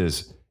man, this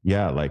is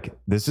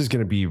going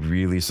to be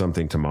really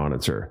something to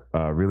monitor.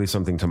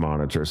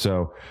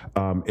 So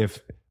if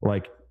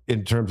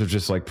in terms of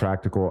just like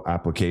practical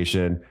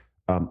application,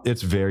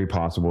 it's very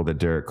possible that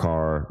Derek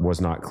Carr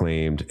was not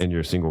claimed in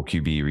your single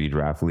QB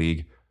redraft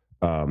league,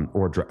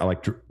 or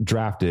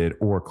drafted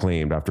or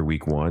claimed after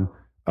week 1.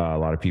 A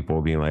lot of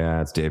people being like,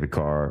 it's Derek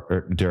Carr.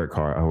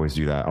 I always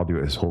do that. I'll do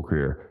it his whole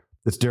career.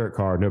 It's Derek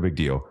Carr. No big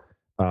deal.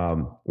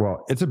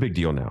 Well, it's a big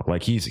deal now.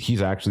 Like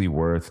he's actually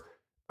worth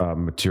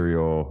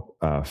material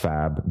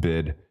fab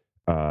bid.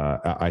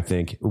 I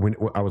think when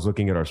I was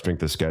looking at our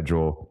strength of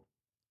schedule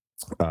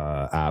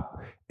app,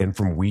 and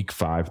from week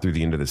 5 through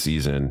the end of the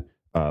season,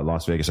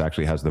 Las Vegas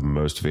actually has the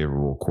most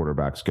favorable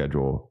quarterback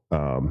schedule.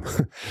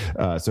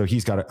 So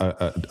he's got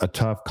a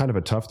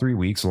tough 3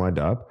 weeks lined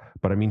up,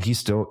 but I mean, he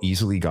still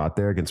easily got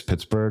there against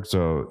Pittsburgh.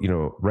 So,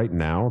 right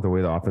now, the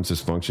way the offense is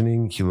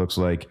functioning, he looks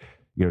like,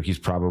 he's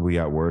probably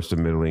at worst a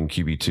middling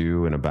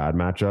QB2 in a bad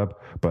matchup,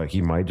 but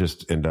he might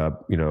just end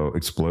up,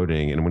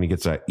 exploding. And when he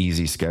gets that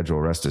easy schedule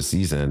rest of the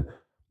season,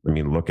 I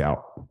mean, look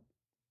out.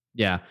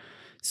 Yeah.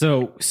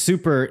 So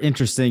super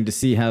interesting to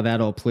see how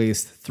that all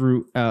plays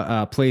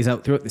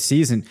out throughout the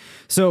season.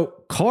 So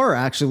Carr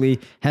actually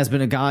has been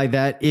a guy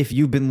that, if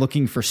you've been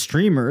looking for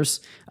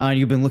streamers and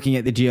you've been looking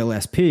at the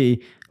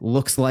GLSP,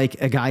 looks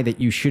like a guy that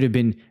you should have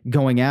been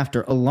going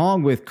after,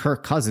 along with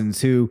Kirk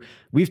Cousins, who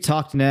we've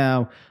talked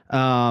now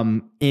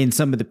in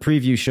some of the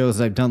preview shows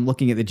that I've done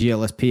looking at the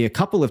GLSP a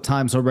couple of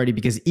times already,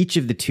 because each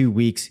of the 2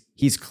 weeks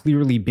he's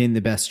clearly been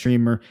the best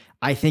streamer.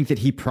 I think that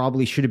he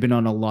probably should have been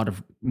on a lot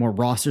of more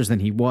rosters than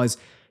he was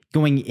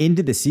going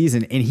into the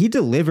season, and he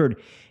delivered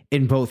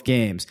in both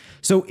games.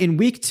 So in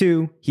week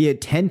 2, he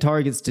had 10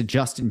 targets to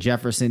Justin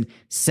Jefferson,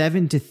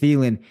 7 to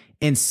Thielen,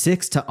 and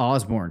 6 to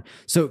Osborne.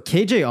 So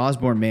KJ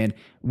Osborne, man,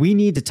 we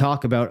need to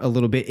talk about a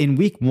little bit. In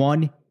week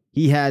 1,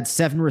 he had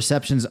 7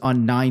 receptions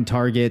on 9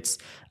 targets,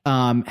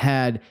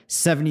 had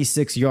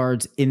 76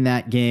 yards in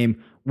that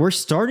game. We're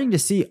starting to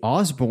see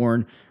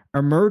Osborne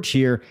emerge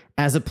here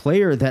as a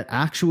player that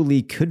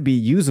actually could be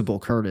usable,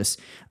 Curtis.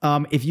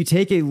 If you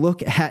take a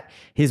look at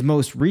his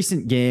most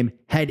recent game,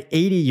 had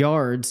 80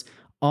 yards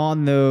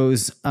on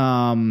those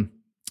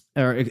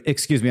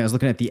excuse me, I was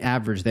looking at the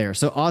average there.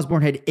 So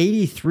Osborne had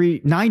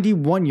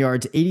 91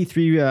 yards,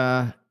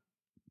 83%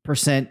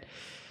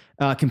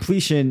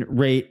 completion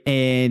rate,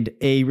 and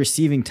a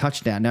receiving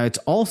touchdown. Now, it's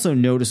also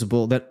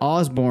noticeable that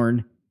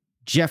Osborne,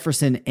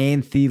 Jefferson,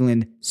 and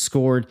Thielen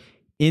scored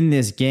in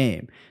this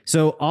game.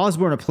 So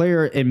Osborne, a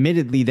player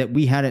admittedly that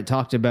we hadn't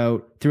talked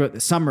about throughout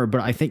the summer, but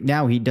I think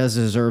now he does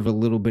deserve a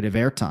little bit of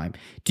airtime.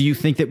 Do you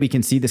think that we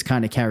can see this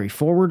kind of carry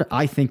forward?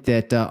 I think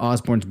that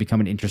Osborne's become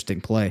an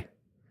interesting play.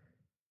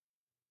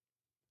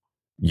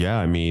 Yeah,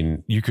 I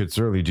mean, you could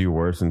certainly do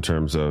worse in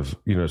terms of,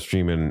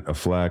 streaming a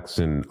flex,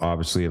 and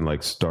obviously in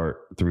like start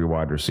 3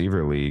 wide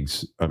receiver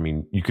leagues. I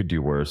mean, you could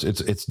do worse.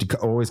 It's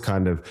always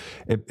kind of,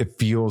 it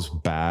feels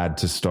bad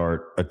to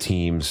start a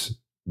team's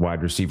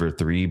wide receiver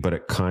 3, but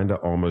it kind of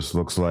almost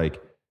looks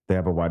like they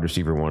have a wide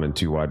receiver 1 and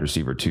 2 wide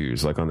receiver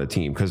 2s like on the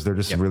team, because they're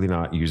just really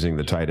not using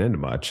the tight end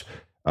much.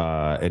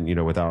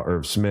 And, without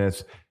Irv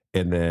Smith,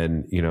 and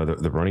then,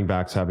 the running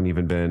backs haven't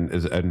even been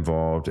as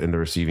involved in the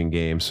receiving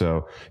game.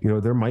 So,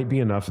 there might be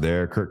enough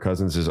there. Kirk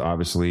Cousins is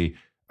obviously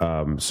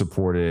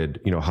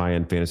supported,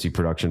 high-end fantasy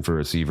production for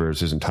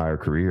receivers his entire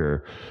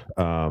career.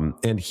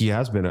 And he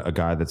has been a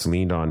guy that's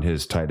leaned on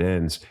his tight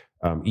ends,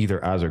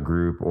 either as a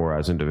group or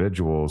as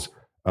individuals,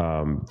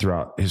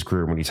 throughout his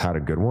career when he's had a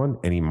good one,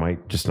 and he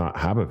might just not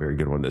have a very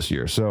good one this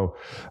year. So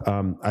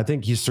I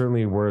think he's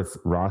certainly worth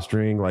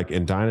rostering. Like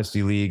in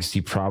dynasty leagues,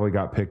 he probably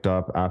got picked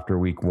up after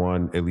week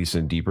 1, at least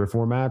in deeper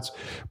formats.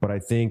 But I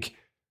think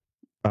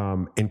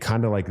in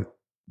kind of like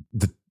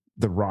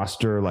the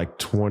roster, like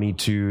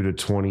 22 to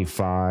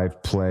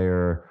 25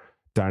 player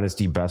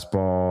dynasty best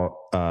ball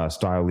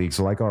style leagues,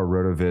 so like our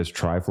RotoViz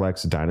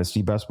Triflex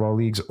dynasty best ball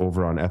leagues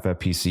over on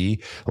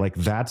FFPC, like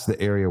that's the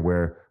area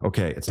where,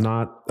 okay, it's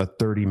not a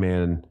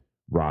 30-man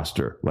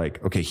roster.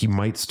 Like, okay, he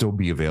might still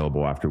be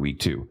available after week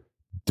 2.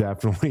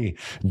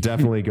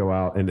 Definitely go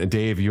out. And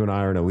Dave, you and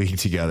I are in a league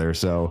together,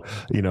 so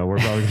we're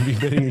probably gonna be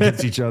bidding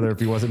against each other if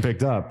he wasn't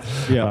picked up.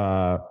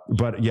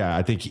 But yeah,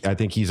 I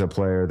think he's a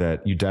player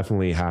that you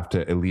definitely have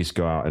to at least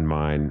go out and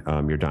mine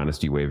your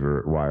dynasty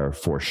waiver wire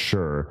for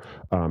sure,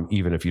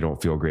 even if you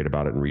don't feel great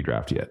about it in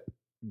redraft yet.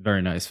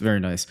 Very nice.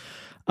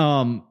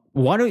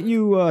 Why don't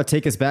you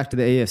take us back to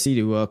the AFC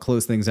to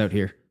close things out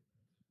here?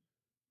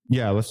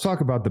 Yeah, let's talk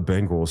about the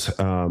Bengals.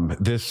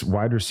 This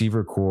wide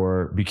receiver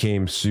core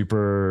became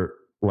super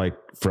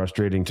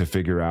frustrating to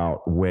figure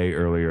out way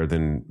earlier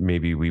than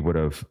maybe we would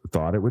have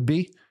thought it would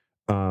be.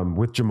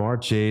 With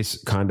Jamar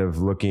Chase kind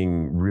of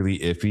looking really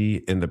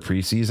iffy in the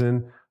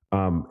preseason,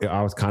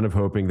 I was kind of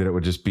hoping that it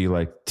would just be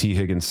like T.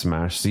 Higgins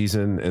smash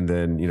season, and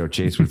then,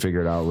 Chase would figure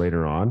it out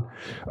later on.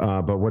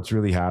 But what's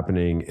really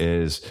happening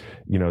is,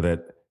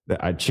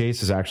 that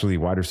Chase is actually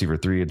wide receiver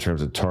 3 in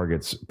terms of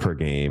targets per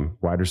game,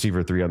 wide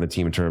receiver 3 on the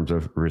team in terms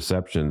of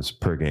receptions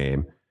per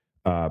game.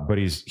 But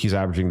he's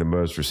averaging the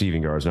most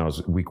receiving yards. Now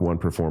his week 1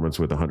 performance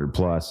with 100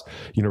 plus,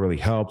 really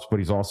helps, but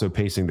he's also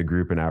pacing the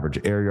group in average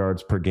air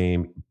yards per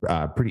game,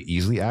 pretty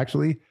easily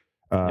actually.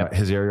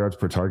 His air yards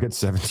per target,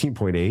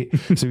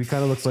 17.8. So he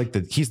kind of looks like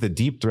he's the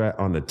deep threat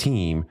on the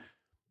team,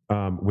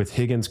 with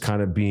Higgins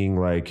kind of being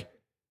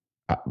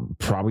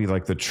probably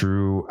the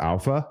true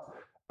alpha.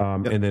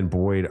 And then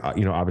Boyd,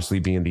 obviously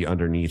being the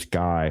underneath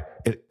guy.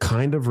 It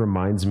kind of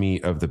reminds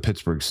me of the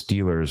Pittsburgh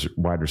Steelers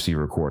wide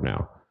receiver core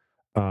now.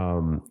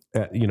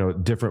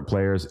 Different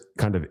players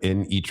kind of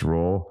in each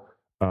role.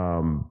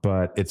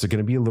 But it's going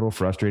to be a little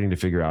frustrating to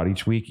figure out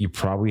each week. You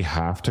probably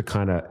have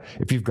to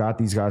if you've got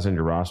these guys on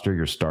your roster,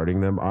 you're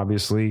starting them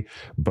obviously,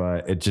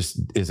 but it just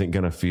isn't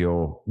going to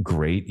feel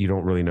great. You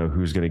don't really know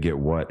who's going to get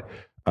what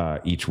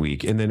each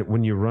week. And then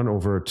when you run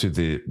over to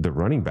the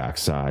running back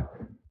side,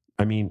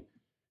 I mean,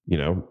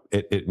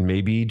 it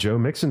may be Joe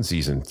Mixon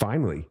season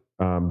finally,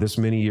 this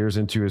many years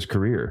into his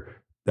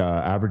career,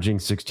 averaging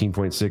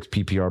 16.6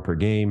 PPR per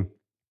game,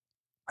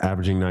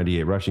 averaging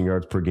 98 rushing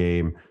yards per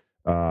game.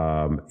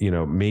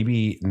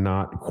 Maybe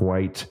not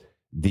quite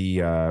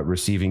the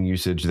receiving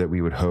usage that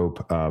we would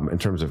hope in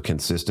terms of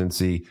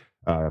consistency.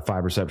 5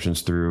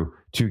 receptions through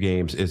 2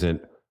 games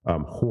isn't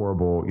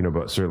horrible,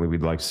 but certainly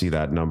we'd like to see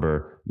that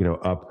number,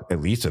 up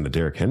at least in the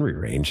Derrick Henry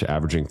range,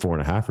 averaging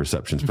 4.5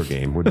 receptions per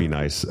game would be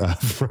nice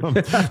from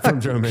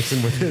Joe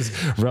Mixon with his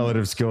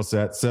relative skill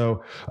set.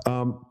 So,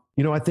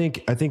 I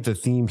think the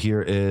theme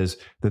here is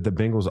that the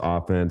Bengals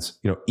offense,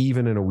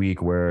 even in a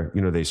week where,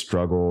 they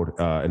struggled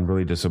and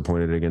really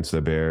disappointed against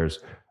the Bears,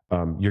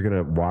 you're going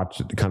to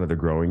watch kind of the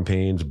growing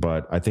pains,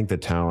 but I think the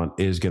talent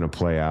is going to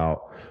play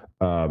out.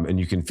 And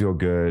you can feel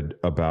good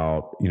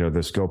about,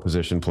 the skill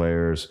position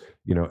players,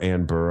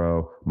 and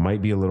Burrow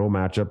might be a little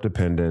matchup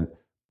dependent,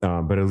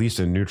 but at least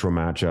in neutral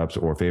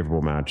matchups or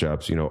favorable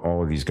matchups,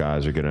 all of these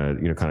guys are going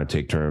to, kind of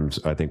take turns,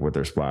 I think, with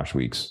their splash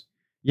weeks.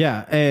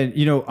 Yeah. And,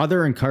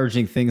 other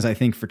encouraging things, I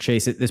think, for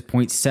Chase at this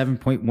point,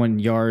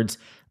 7.1 yards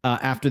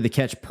after the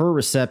catch per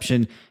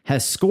reception,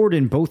 has scored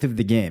in both of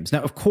the games.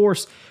 Now, of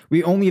course,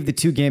 we only have the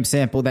 2-game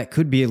sample. That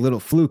could be a little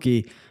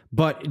fluky,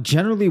 But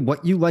generally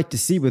what you like to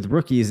see with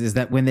rookies is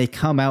that when they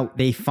come out,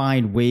 they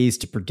find ways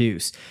to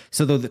produce.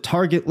 So though the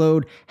target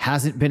load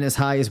hasn't been as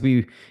high as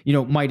we,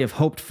 might have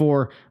hoped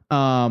for,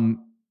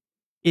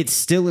 it's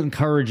still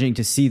encouraging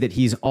to see that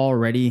he's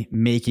already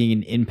making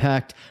an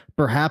impact.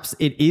 Perhaps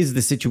it is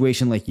the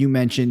situation like you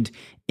mentioned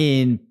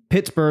in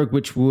Pittsburgh,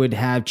 which would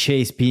have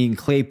Chase being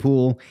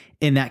Claypool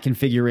in that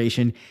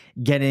configuration,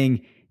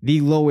 getting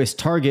the lowest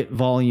target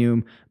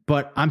volume.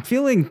 But I'm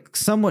feeling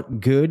somewhat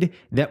good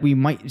that we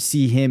might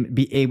see him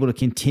be able to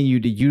continue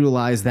to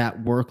utilize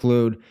that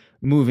workload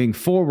moving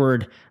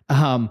forward.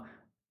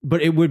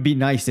 But it would be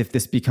nice if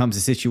this becomes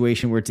a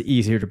situation where it's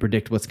easier to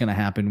predict what's going to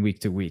happen week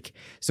to week.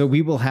 So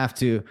we will have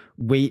to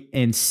wait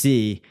and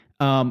see.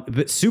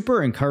 But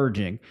super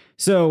encouraging.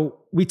 So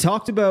we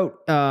talked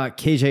about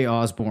KJ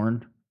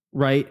Osborne,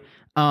 right?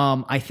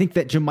 I think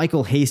that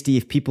JaMychal Hasty,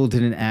 if people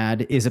didn't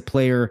add, is a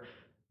player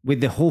with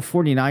the whole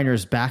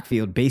 49ers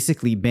backfield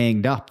basically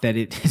banged up that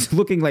it's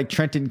looking like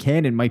Trenton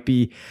Cannon might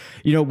be,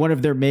 one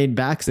of their main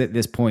backs at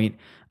this point.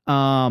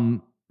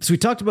 So we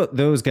talked about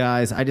those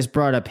guys. I just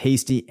brought up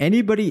Hasty.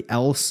 Anybody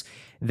else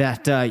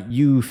that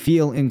you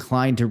feel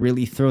inclined to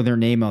really throw their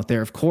name out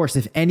there? Of course,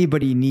 if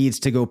anybody needs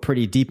to go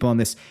pretty deep on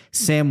this,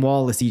 Sam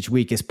Wallace each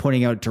week is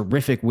putting out a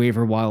terrific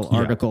waiver wire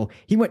article.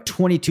 He went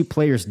 22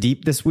 players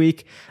deep this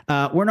week.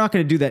 We're not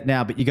going to do that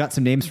now, but you got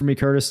some names for me,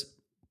 Curtis?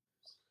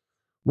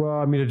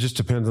 Well, I mean, it just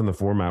depends on the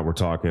format we're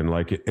talking.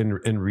 Like in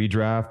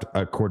redraft,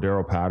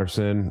 Cordero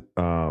Patterson,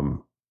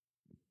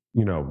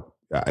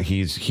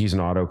 he's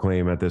an auto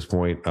claim at this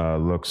point.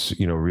 Looks,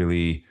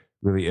 really,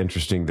 really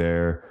interesting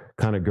there.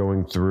 Kind of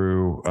going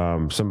through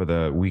some of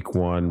the week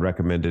one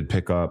recommended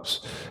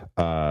pickups.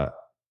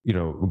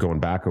 Going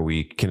back a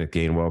week, Kenneth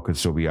Gainwell could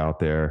still be out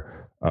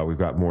there. We've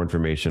got more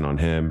information on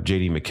him.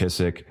 J.D.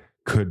 McKissick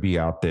could be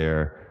out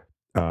there.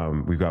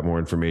 We've got more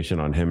information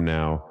on him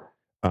now.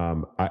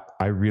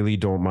 I really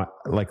don't mind,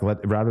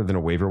 rather than a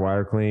waiver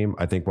wire claim,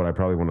 I think what I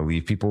probably want to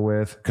leave people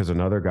with, because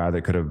another guy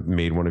that could have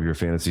made one of your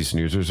fantasy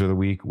snoozers of the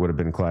week would have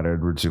been Clyde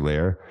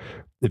Edwards-Helaire.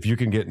 If you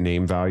can get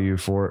name value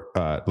for,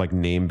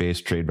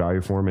 name-based trade value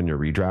for him in your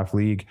redraft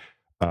league,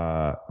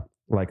 I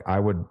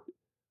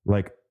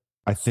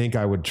think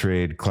I would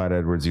trade Clyde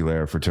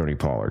Edwards-Helaire for Tony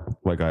Pollard.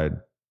 I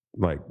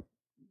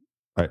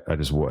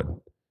just would.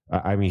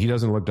 I mean, he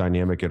doesn't look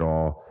dynamic at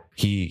all.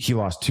 He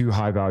lost 2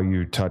 high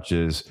value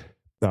touches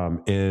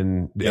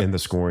in the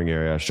scoring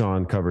area.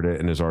 Sean covered it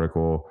in his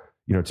article,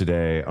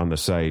 today on the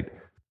site.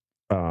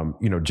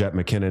 Jet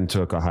McKinnon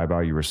took a high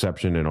value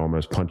reception and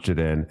almost punched it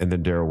in. And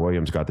then Darrell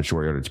Williams got the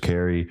short yardage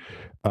carry.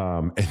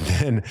 And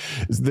then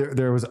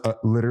there was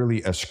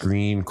literally a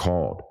screen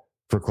called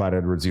for Clyde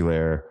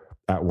Edwards-Helaire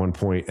at one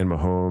point, and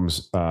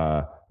Mahomes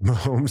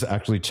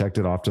actually checked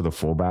it off to the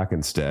fullback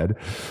instead.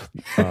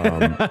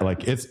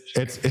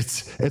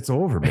 It's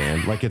over,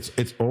 man.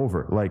 It's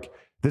over.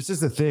 This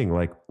is the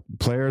thing.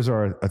 Players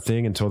are a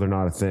thing until they're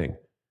not a thing.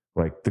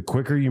 The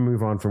quicker you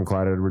move on from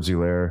Clyde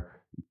Edwards-Helaire,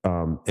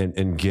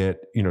 and get,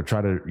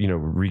 try to,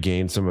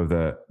 regain some of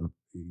the,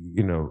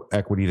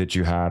 equity that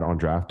you had on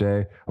draft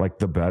day,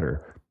 the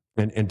better.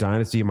 And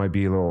Dynasty might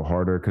be a little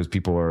harder because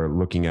people are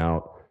looking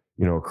out,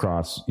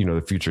 across,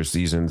 the future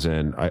seasons.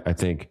 And I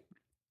think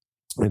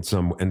in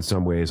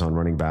some ways on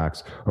running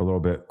backs are a little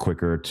bit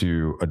quicker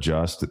to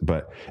adjust.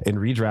 But in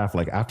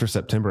redraft, after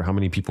September, how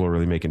many people are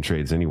really making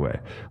trades anyway?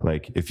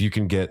 If you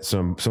can get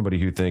somebody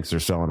who thinks they're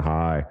selling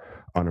high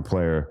on a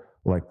player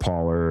like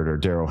Pollard or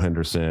Darrell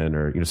Henderson,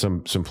 or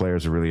some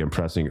players are really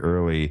impressing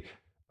early,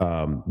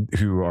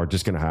 who are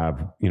just going to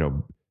have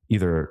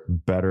either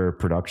better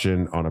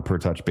production on a per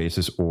touch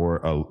basis or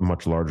a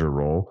much larger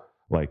role.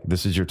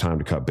 This is your time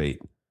to cut bait.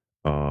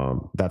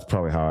 That's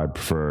probably how I'd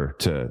prefer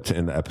to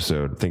end the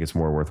episode. I think it's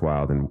more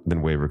worthwhile than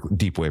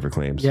deep waiver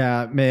claims.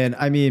 Yeah, man.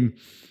 I mean,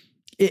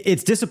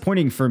 it's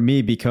disappointing for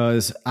me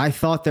because I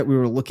thought that we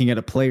were looking at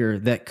a player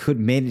that could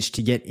manage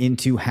to get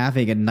into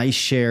having a nice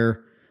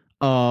share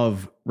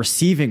of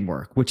receiving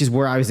work, which is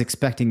where I was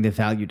expecting the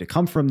value to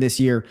come from this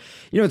year.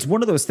 It's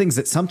one of those things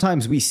that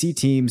sometimes we see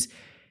teams,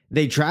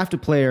 they draft a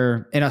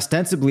player and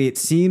ostensibly it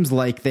seems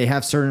like they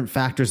have certain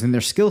factors in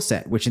their skill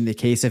set, which in the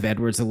case of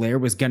Edwards-Helaire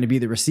was going to be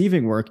the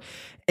receiving work.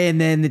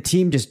 And then the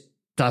team just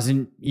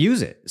doesn't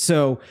use it.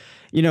 So,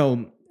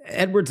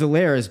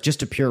 Edwards-Helaire is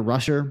just a pure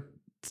rusher.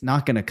 It's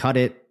not going to cut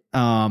it,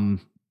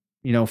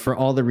 for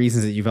all the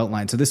reasons that you've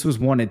outlined. So this was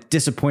one, it's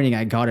disappointing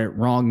I got it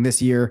wrong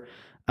this year.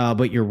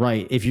 But you're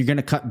right. If you're going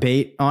to cut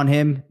bait on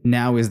him,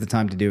 now is the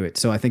time to do it.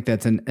 So I think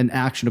that's an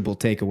actionable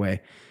takeaway.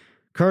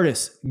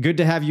 Curtis, good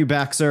to have you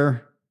back,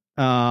 sir.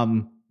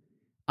 I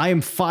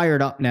am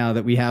fired up now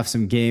that we have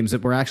some games,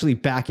 that we're actually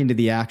back into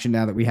the action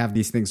now that we have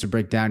these things to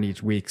break down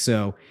each week.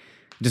 So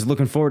just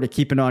looking forward to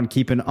keeping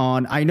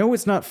on. I know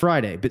it's not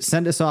Friday, but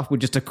send us off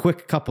with just a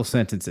quick couple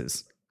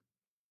sentences.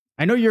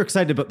 I know you're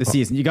excited about the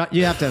season. You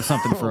have to have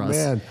something for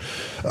us.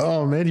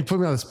 Oh man, you put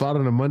me on the spot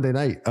on a Monday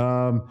night.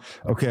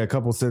 Okay, a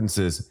couple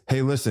sentences.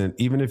 Hey, listen,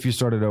 even if you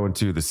started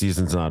 0-2, the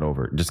season's not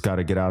over. You just got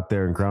to get out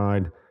there and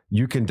grind.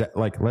 You can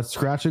let's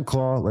scratch and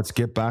claw. Let's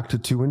get back to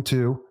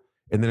 2-2.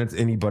 and then it's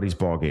anybody's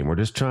ball game. We're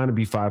just trying to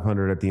be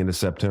 500 at the end of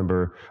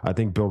September. I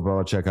think Bill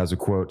Belichick has a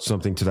quote,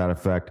 something to that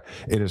effect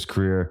in his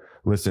career.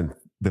 Listen,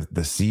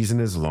 the season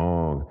is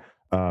long.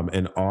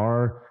 And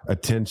our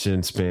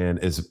attention span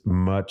is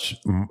much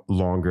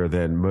longer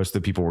than most of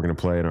the people we're going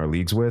to play in our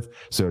leagues with.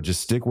 So just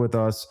stick with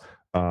us.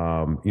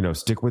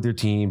 Stick with your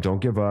team.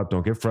 Don't give up.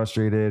 Don't get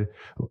frustrated.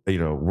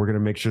 We're going to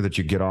make sure that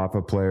you get off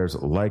of players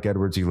like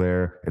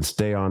Edwards-Helaire and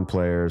stay on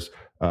players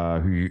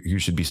who you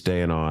should be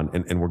staying on.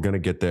 And we're going to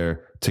get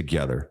there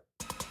together.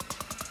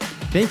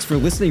 Thanks for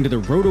listening to the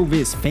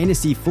RotoViz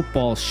Fantasy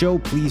Football Show.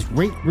 Please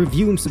rate,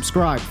 review, and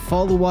subscribe.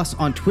 Follow us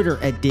on Twitter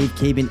at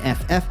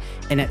DaveCabanFF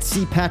and at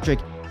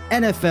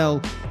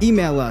CPatrickNFL.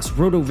 Email us,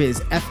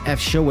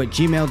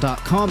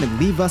 rotovizffshow@gmail.com, and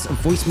leave us a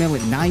voicemail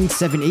at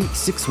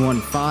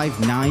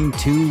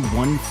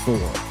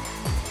 978-615-9214.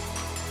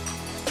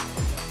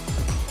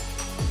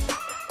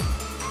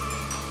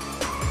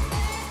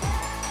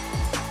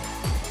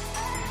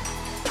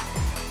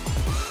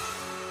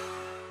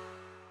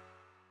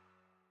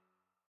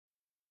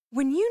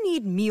 When you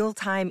need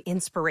mealtime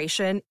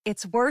inspiration,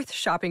 it's worth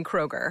shopping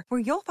Kroger, where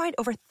you'll find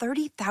over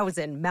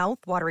 30,000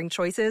 mouth-watering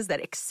choices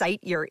that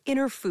excite your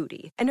inner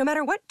foodie. And no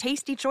matter what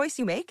tasty choice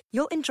you make,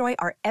 you'll enjoy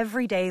our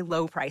everyday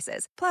low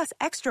prices, plus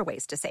extra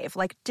ways to save,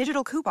 like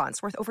digital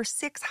coupons worth over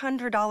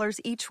 $600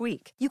 each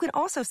week. You can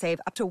also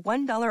save up to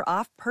 $1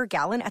 off per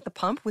gallon at the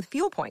pump with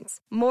fuel points.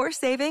 More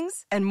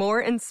savings and more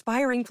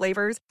inspiring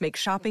flavors make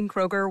shopping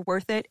Kroger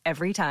worth it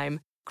every time.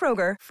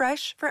 Kroger,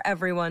 fresh for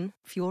everyone.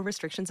 Fuel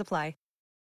restrictions apply.